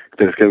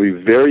 then it's going to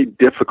be very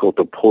difficult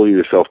to pull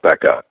yourself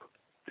back up.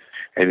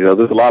 And,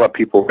 there's a lot of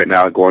people right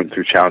now going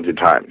through challenging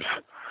times.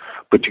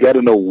 But you got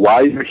to know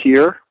why you're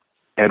here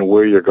and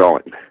where you're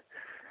going.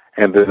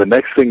 And then the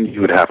next thing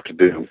you would have to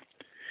do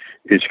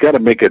is you got to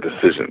make a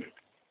decision.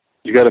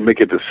 You got to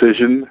make a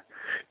decision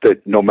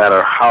that no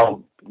matter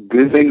how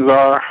good things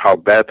are, how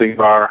bad things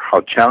are,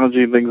 how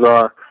challenging things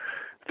are,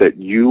 that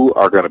you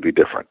are going to be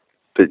different,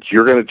 that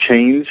you're going to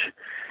change,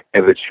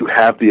 and that you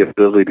have the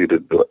ability to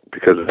do it.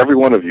 Because every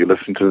one of you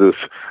listen to this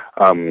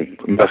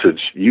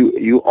message,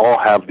 you all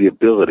have the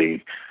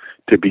ability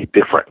to be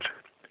different.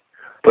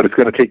 But it's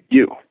going to take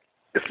you.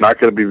 It's not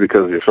going to be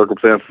because of your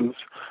circumstances.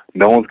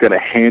 No one's going to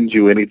hand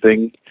you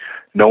anything.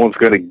 No one's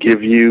going to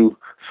give you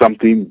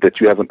something that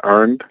you haven't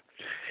earned.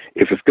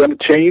 If it's going to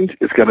change,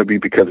 it's going to be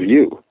because of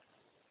you.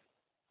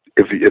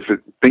 If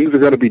things are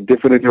going to be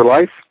different in your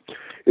life,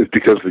 it's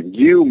because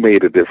you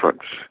made a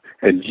difference,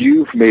 and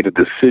you've made a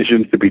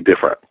decision to be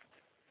different.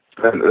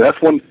 And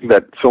that's one thing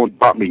that someone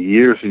taught me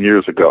years and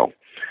years ago,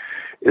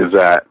 is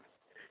that,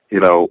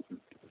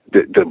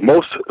 the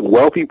most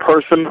wealthy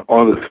person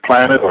on this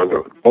planet, or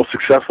the most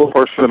successful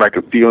person I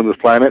could see on this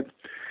planet,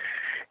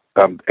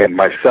 and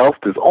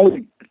myself, there's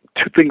only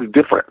two things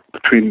different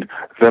between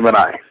them and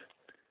I,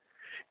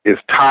 is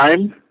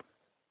time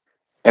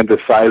and the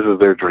size of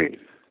their dream.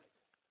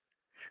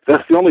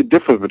 That's the only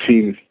difference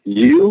between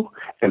you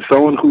and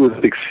someone who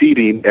is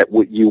succeeding at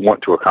what you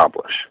want to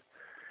accomplish,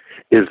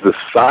 is the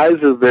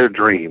size of their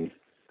dream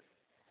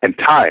and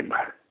time.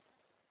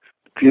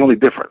 It's the only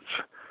difference.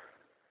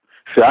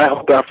 See, I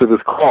hope after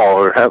this call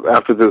or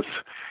after this,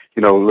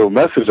 little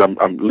message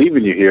I'm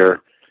leaving you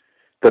here,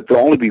 that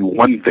there'll only be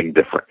one thing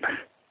different,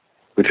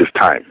 which is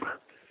time.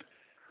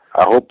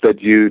 I hope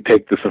that you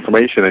take this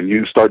information and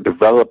you start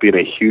developing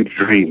a huge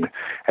dream,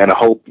 and I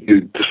hope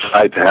you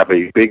decide to have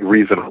a big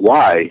reason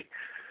why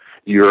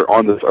you're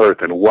on this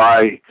earth and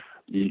why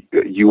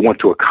you want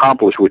to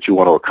accomplish what you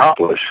want to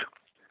accomplish,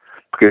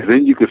 because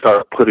then you can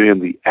start putting in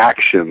the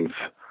actions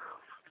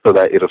so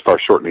that it'll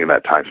start shortening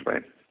that time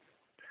span.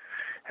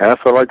 And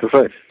that's what I like to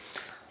say.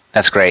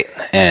 That's great,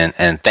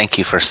 and thank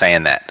you for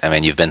saying that. I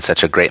mean, you've been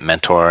such a great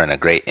mentor and a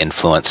great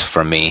influence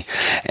for me,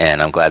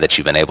 and I'm glad that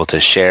you've been able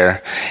to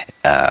share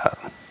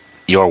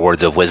your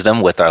words of wisdom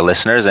with our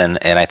listeners, and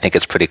I think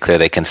it's pretty clear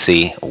they can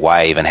see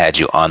why I even had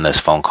you on this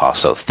phone call.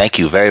 So thank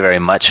you very, very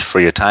much for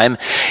your time.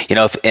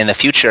 If in the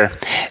future,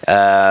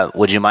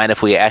 would you mind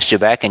if we asked you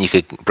back and you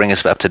could bring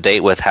us up to date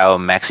with how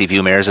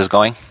MaxiView Mirrors is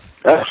going?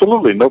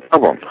 Absolutely, no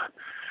problem.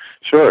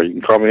 Sure, you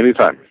can call me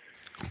anytime.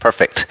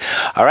 Perfect.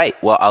 All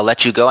right. Well, I'll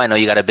let you go. I know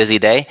you got a busy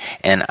day,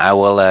 and I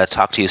will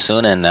talk to you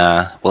soon, and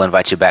we'll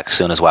invite you back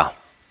soon as well.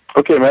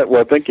 Okay, Matt.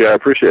 Well, thank you. I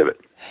appreciate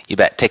it. You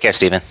bet. Take care,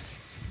 Stephen.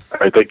 All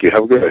right. Thank you.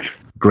 Have a good day.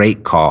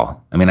 Great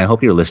call. I mean, I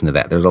hope you're listening to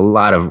that. There's a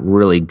lot of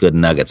really good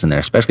nuggets in there,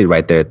 especially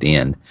right there at the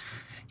end.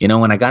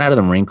 When I got out of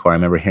the Marine Corps, I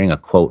remember hearing a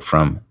quote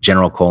from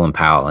General Colin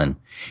Powell, and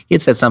he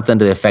had said something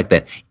to the effect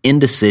that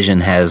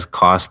indecision has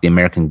cost the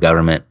American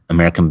government,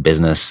 American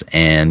business,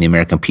 and the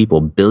American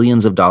people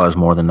billions of dollars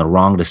more than the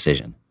wrong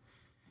decision.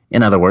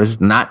 In other words,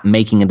 not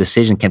making a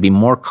decision can be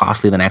more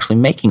costly than actually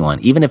making one,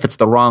 even if it's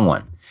the wrong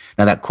one.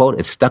 Now, that quote,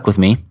 it's stuck with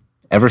me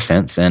ever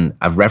since, and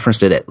I've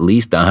referenced it at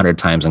least 100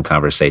 times in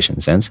conversation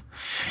since.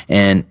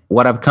 And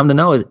what I've come to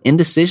know is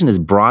indecision is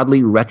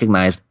broadly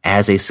recognized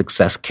as a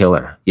success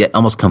killer, yet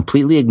almost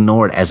completely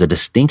ignored as a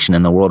distinction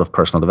in the world of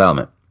personal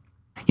development.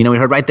 We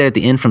heard right there at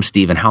the end from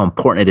Stephen how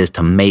important it is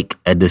to make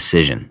a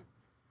decision.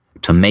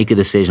 To make a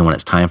decision when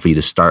it's time for you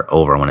to start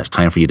over, when it's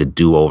time for you to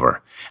do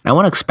over. And I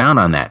want to expound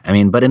on that.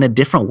 But in a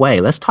different way.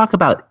 Let's talk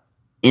about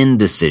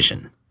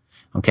indecision.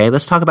 Okay,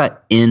 let's talk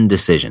about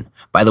indecision.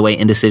 By the way,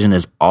 indecision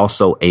is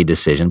also a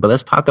decision, but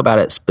let's talk about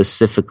it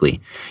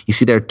specifically. You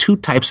see, there are two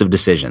types of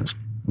decisions.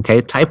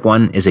 Okay, type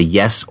 1 is a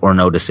yes or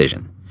no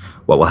decision.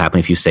 What will happen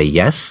if you say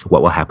yes?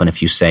 What will happen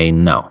if you say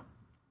no?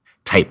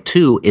 Type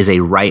 2 is a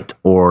right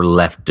or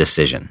left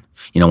decision.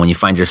 When you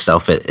find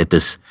yourself at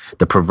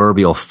the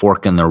proverbial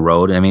fork in the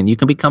road, you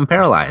can become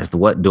paralyzed.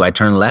 What, do I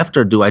turn left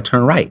or do I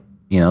turn right?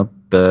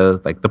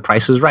 The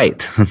Price is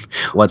Right.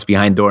 What's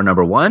behind door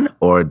number 1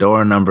 or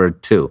door number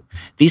 2?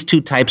 These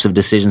two types of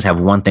decisions have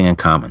one thing in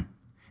common.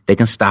 They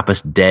can stop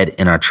us dead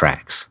in our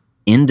tracks.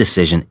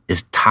 Indecision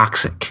is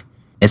toxic.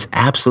 It's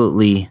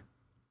absolutely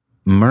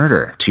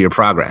murder to your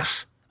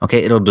progress.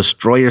 Okay, it'll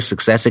destroy your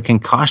success. It can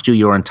cost you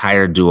your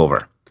entire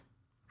do-over.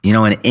 In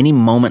any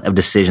moment of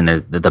decision,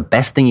 the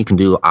best thing you can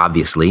do,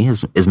 obviously,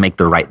 is make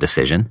the right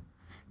decision.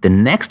 The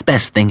next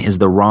best thing is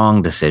the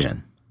wrong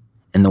decision.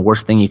 And the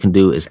worst thing you can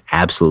do is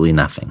absolutely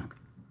nothing.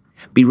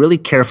 Be really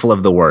careful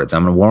of the words.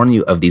 I'm going to warn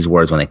you of these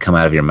words when they come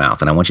out of your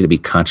mouth, and I want you to be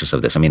conscious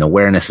of this.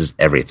 Awareness is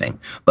everything.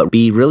 But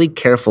be really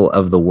careful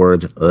of the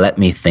words, let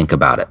me think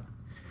about it.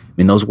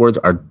 Those words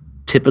are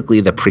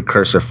typically the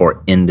precursor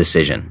for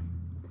indecision.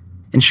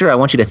 And sure, I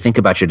want you to think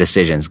about your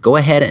decisions. Go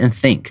ahead and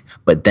think,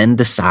 but then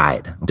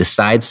decide.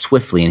 Decide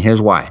swiftly, and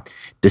here's why.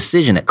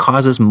 Decision, it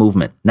causes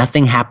movement.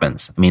 Nothing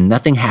happens.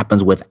 Nothing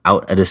happens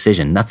without a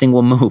decision. Nothing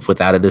will move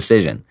without a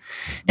decision.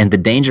 And the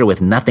danger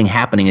with nothing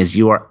happening is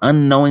you are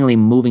unknowingly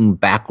moving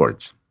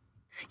backwards.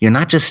 You're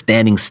not just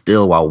standing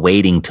still while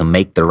waiting to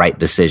make the right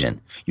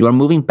decision. You are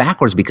moving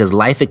backwards because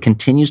life, it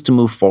continues to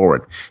move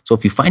forward. So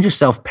if you find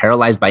yourself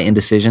paralyzed by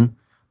indecision,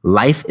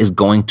 life is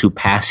going to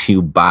pass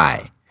you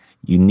by.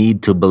 You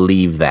need to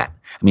believe that.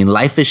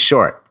 Life is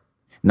short.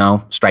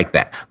 No, strike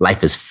that.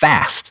 Life is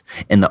fast.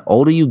 And the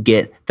older you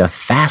get, the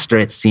faster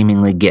it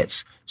seemingly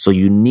gets. So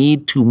you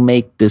need to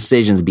make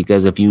decisions,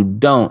 because if you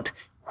don't,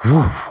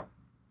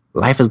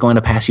 life is going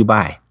to pass you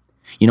by.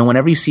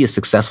 Whenever you see a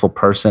successful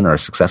person or a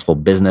successful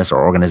business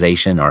or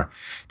organization or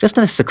just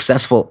a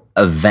successful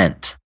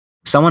event,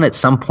 someone at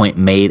some point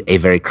made a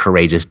very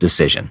courageous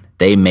decision.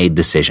 They made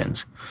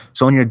decisions.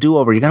 So in your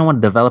do-over, you're going to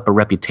want to develop a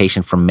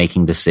reputation for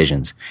making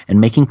decisions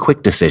and making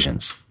quick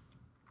decisions.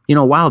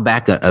 A while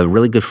back, a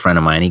really good friend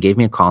of mine, he gave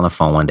me a call on the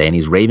phone one day, and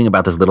he's raving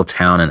about this little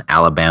town in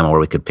Alabama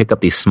where we could pick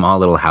up these small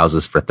little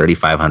houses for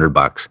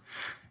 $3,500.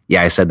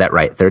 Yeah, I said that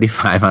right.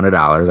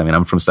 $3,500.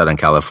 I'm from Southern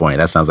California.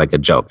 That sounds like a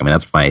joke.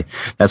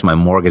 That's my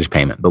mortgage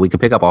payment. But we could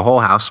pick up a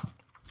whole house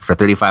for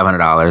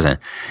 $3,500. And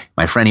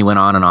my friend, he went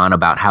on and on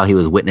about how he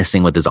was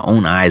witnessing with his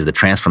own eyes the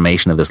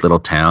transformation of this little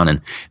town.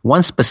 And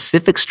one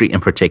specific street in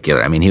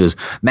particular, he was,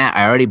 Matt,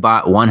 I already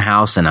bought one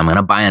house and I'm going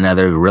to buy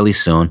another really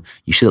soon.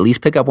 You should at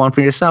least pick up one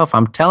for yourself.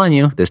 I'm telling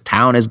you, this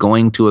town is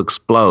going to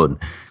explode.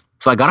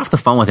 So I got off the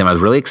phone with him. I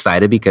was really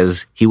excited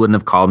because he wouldn't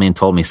have called me and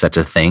told me such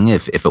a thing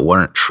if it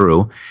weren't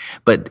true.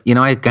 But,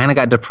 I kind of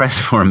got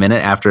depressed for a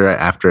minute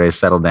after I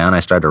settled down. I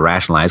started to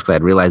rationalize because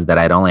I'd realized that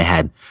I'd only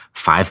had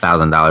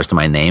 $5,000 to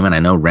my name and I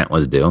know rent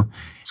was due.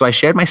 So I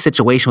shared my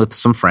situation with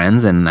some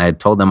friends and I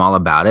told them all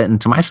about it.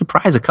 And to my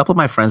surprise, a couple of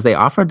my friends, they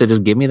offered to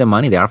just give me the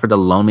money. They offered to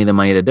loan me the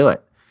money to do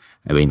it.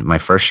 I mean, my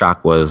first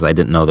shock was I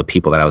didn't know the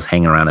people that I was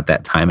hanging around at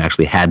that time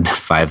actually had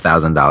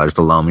 $5,000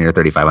 to loan me or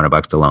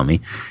 $3,500 to loan me.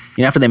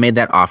 After they made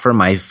that offer,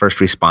 my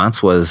first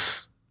response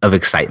was of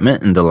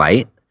excitement and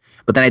delight.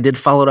 But then I did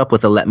follow it up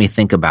with a let me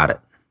think about it.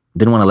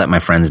 Didn't want to let my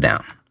friends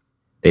down.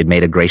 They'd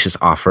made a gracious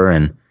offer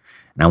and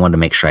I wanted to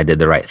make sure I did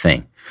the right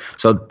thing.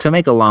 So to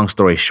make a long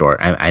story short,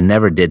 I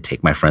never did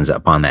take my friends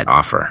up on that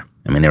offer.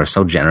 I mean, they were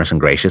so generous and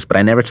gracious, but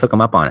I never took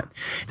them up on it.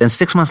 Then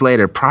 6 months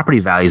later, property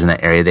values in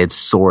that area, they'd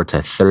soared to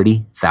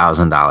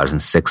 $30,000 in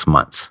 6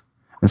 months.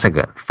 It's like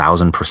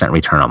 1,000%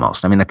 return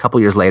almost. I mean, a couple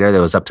years later,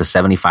 there was up to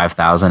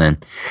 75,000.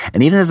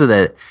 And even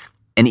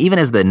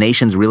as the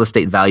nation's real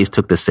estate values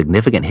took this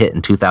significant hit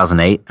in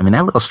 2008, I mean,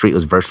 that little street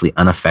was virtually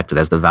unaffected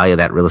as the value of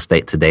that real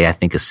estate today, I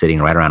think, is sitting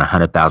right around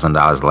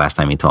 $100,000 the last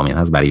time he told me. That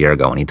was about a year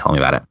ago when he told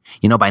me about it.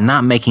 By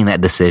not making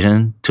that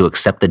decision to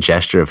accept the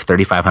gesture of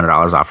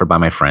 $3,500 offered by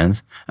my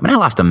friends, I mean, I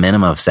lost a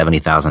minimum of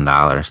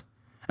 $70,000.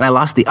 And I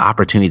lost the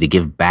opportunity to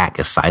give back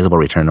a sizable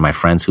return to my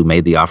friends who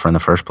made the offer in the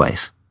first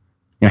place.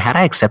 Had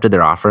I accepted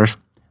their offers,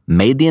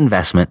 made the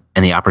investment,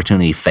 and the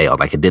opportunity failed,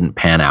 like it didn't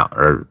pan out,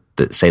 or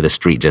say the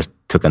street just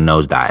took a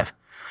nosedive,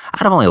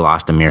 I'd have only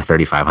lost a mere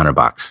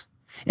 $3,500.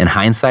 In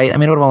hindsight, I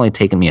mean, it would have only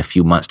taken me a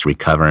few months to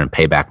recover and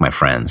pay back my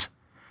friends.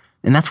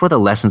 And that's where the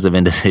lessons of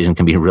indecision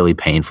can be really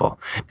painful.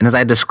 And as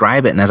I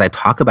describe it and as I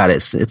talk about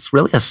it, it's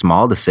really a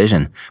small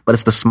decision, but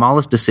it's the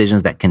smallest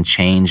decisions that can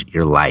change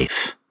your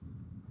life.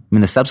 I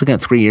mean, the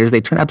subsequent 3 years, they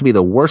turned out to be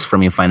the worst for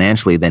me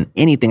financially than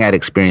anything I'd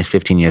experienced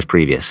 15 years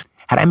previous.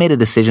 Had I made a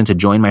decision to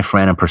join my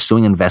friend in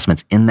pursuing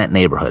investments in that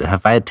neighborhood,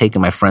 if I had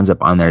taken my friends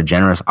up on their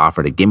generous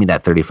offer to give me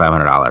that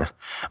 $3,500, I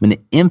mean, the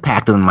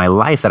impact on my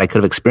life that I could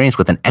have experienced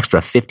with an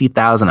extra $50,000,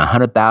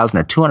 $100,000,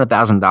 or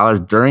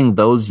 $200,000 during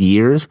those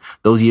years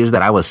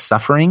that I was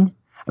suffering,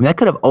 I mean, that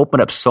could have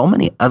opened up so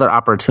many other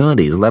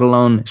opportunities, let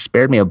alone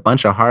spared me a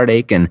bunch of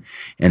heartache and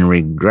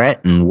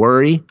regret and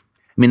worry.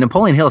 I mean,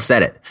 Napoleon Hill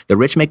said it. The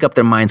rich make up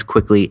their minds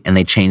quickly and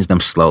they change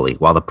them slowly,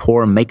 while the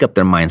poor make up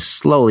their minds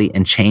slowly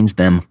and change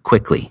them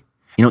quickly.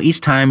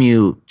 Each time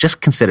just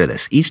consider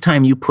this, each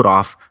time you put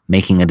off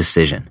making a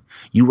decision,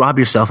 you rob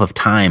yourself of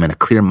time and a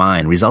clear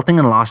mind, resulting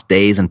in lost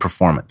days and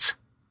performance.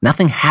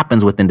 Nothing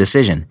happens with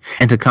indecision.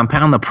 And to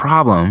compound the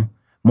problem,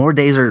 more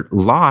days are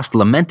lost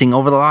lamenting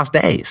over the lost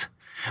days.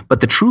 But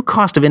the true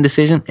cost of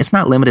indecision, it's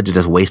not limited to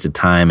just wasted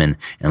time and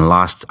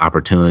lost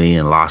opportunity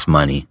and lost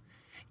money.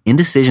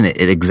 Indecision, it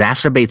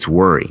exacerbates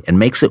worry and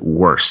makes it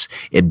worse.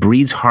 It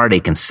breeds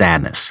heartache and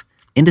sadness.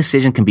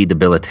 Indecision can be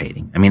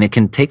debilitating. I mean, it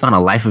can take on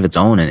a life of its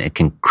own and it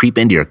can creep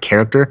into your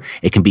character.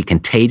 It can be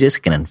contagious.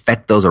 It can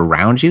infect those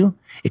around you.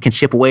 It can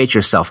chip away at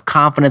your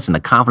self-confidence and the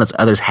confidence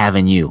others have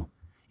in you.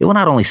 It will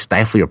not only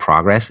stifle your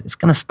progress, it's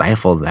going to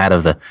stifle that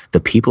of the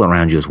people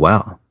around you as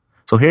well.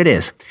 So here it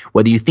is.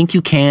 Whether you think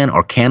you can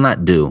or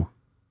cannot do,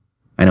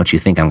 I know what you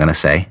think I'm going to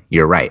say.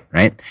 You're right?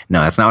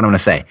 No, that's not what I'm going to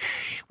say.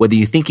 Whether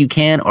you think you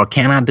can or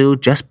cannot do,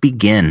 just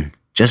begin.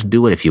 Just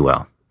do it, if you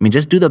will. I mean,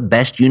 just do the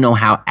best you know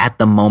how at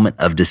the moment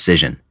of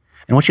decision.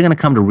 And what you're going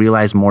to come to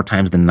realize more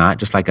times than not,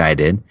 just like I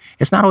did,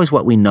 it's not always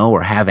what we know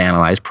or have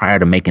analyzed prior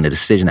to making a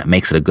decision that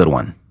makes it a good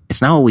one. It's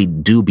not what we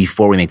do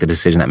before we make the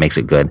decision that makes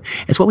it good.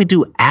 It's what we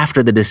do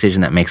after the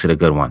decision that makes it a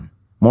good one.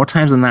 More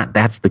times than not,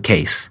 that's the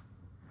case.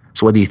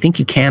 So whether you think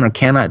you can or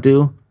cannot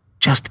do,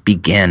 just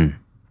begin.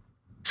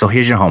 So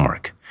here's your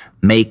homework.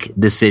 Make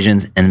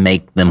decisions and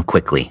make them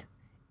quickly.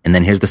 And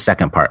then here's the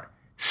second part.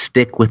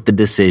 Stick with the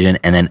decision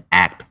and then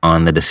act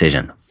on the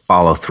decision.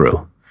 Follow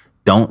through.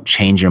 Don't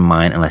change your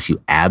mind unless you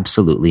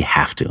absolutely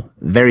have to.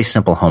 Very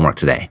simple homework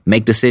today.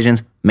 Make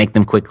decisions, make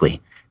them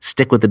quickly.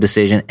 Stick with the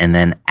decision and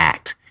then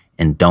act.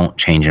 And don't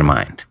change your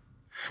mind.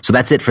 So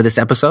that's it for this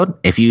episode.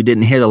 If you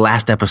didn't hear the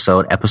last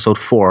episode, episode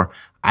 4,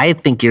 I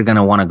think you're going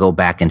to want to go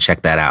back and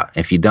check that out.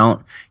 If you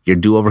don't, your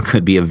do-over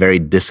could be a very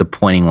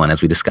disappointing one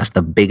as we discuss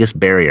the biggest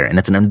barrier, and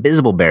it's an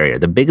invisible barrier,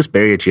 the biggest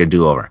barrier to your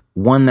do-over,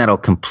 one that'll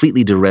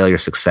completely derail your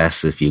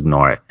success if you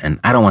ignore it.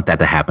 And I don't want that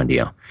to happen to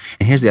you.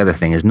 And here's the other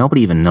thing is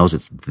nobody even knows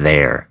it's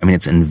there. I mean,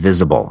 it's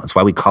invisible. That's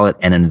why we call it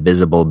an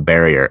invisible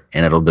barrier,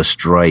 and it'll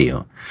destroy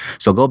you.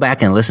 So go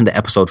back and listen to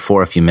episode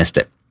 4 if you missed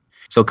it.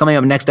 So coming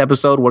up next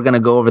episode, we're going to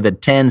go over the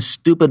 10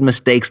 stupid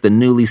mistakes the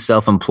newly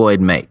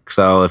self-employed make.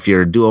 So if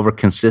your do-over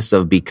consists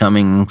of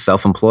becoming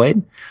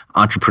self-employed,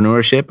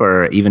 entrepreneurship,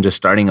 or even just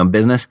starting a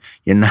business,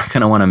 you're not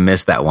going to want to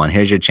miss that one.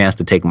 Here's your chance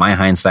to take my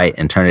hindsight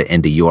and turn it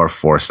into your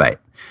foresight.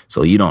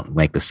 so you don't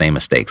make the same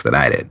mistakes that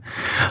I did.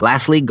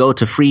 Lastly, go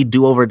to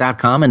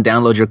freedover.com and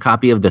download your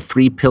copy of The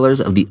 3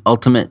 Pillars of the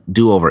Ultimate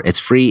Do-Over. It's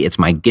free. It's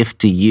my gift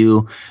to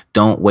you.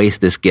 Don't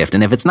waste this gift.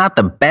 And if it's not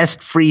the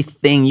best free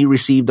thing you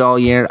received all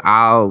year,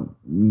 I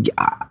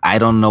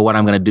don't know what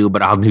I'm going to do,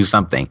 but I'll do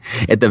something.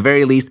 At the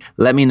very least,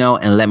 let me know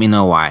and let me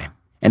know why.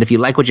 And if you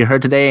like what you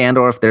heard today, and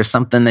or if there's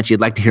something that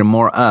you'd like to hear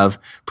more of,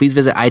 please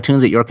visit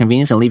iTunes at your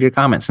convenience and leave your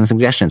comments and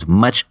suggestions.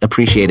 Much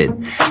appreciated.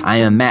 I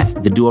am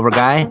Matt, the Do-Over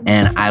Guy,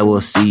 and I will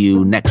see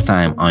you next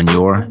time on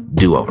Your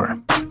Do-Over.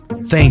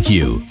 Thank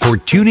you for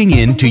tuning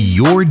in to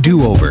Your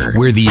Do-Over,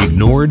 where the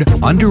ignored,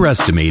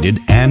 underestimated,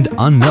 and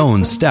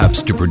unknown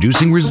steps to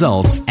producing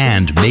results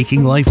and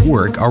making life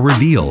work are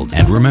revealed.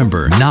 And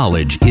remember,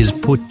 knowledge is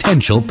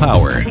potential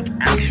power.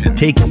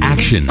 Take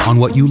action on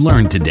what you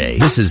learned today.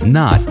 This is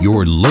not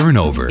your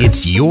learn-over.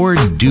 It's your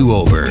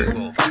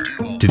do-over.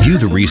 To view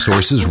the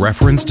resources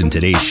referenced in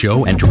today's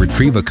show and to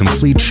retrieve a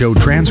complete show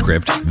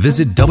transcript,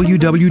 visit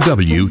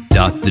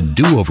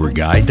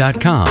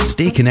www.thedooverguy.com.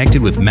 Stay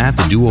connected with Matt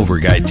the Do-Over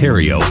Guy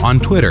Theriault on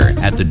Twitter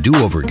at The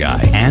Do-Over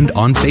Guy and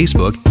on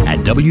Facebook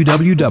at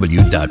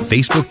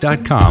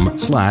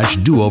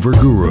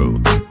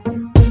www.facebook.com/dooverguru.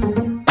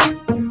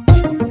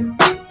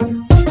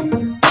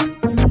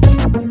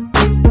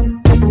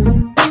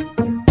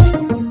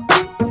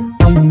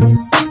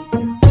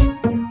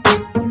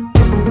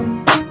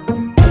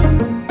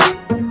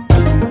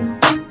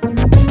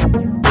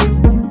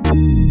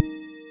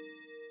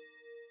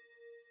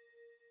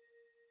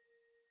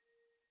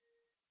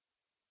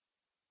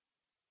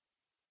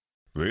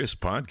 This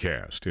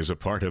podcast is a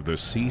part of the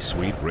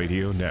C-Suite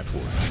Radio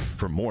Network.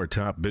 For more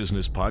top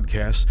business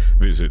podcasts,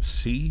 visit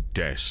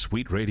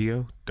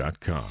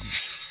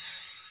c-suiteradio.com.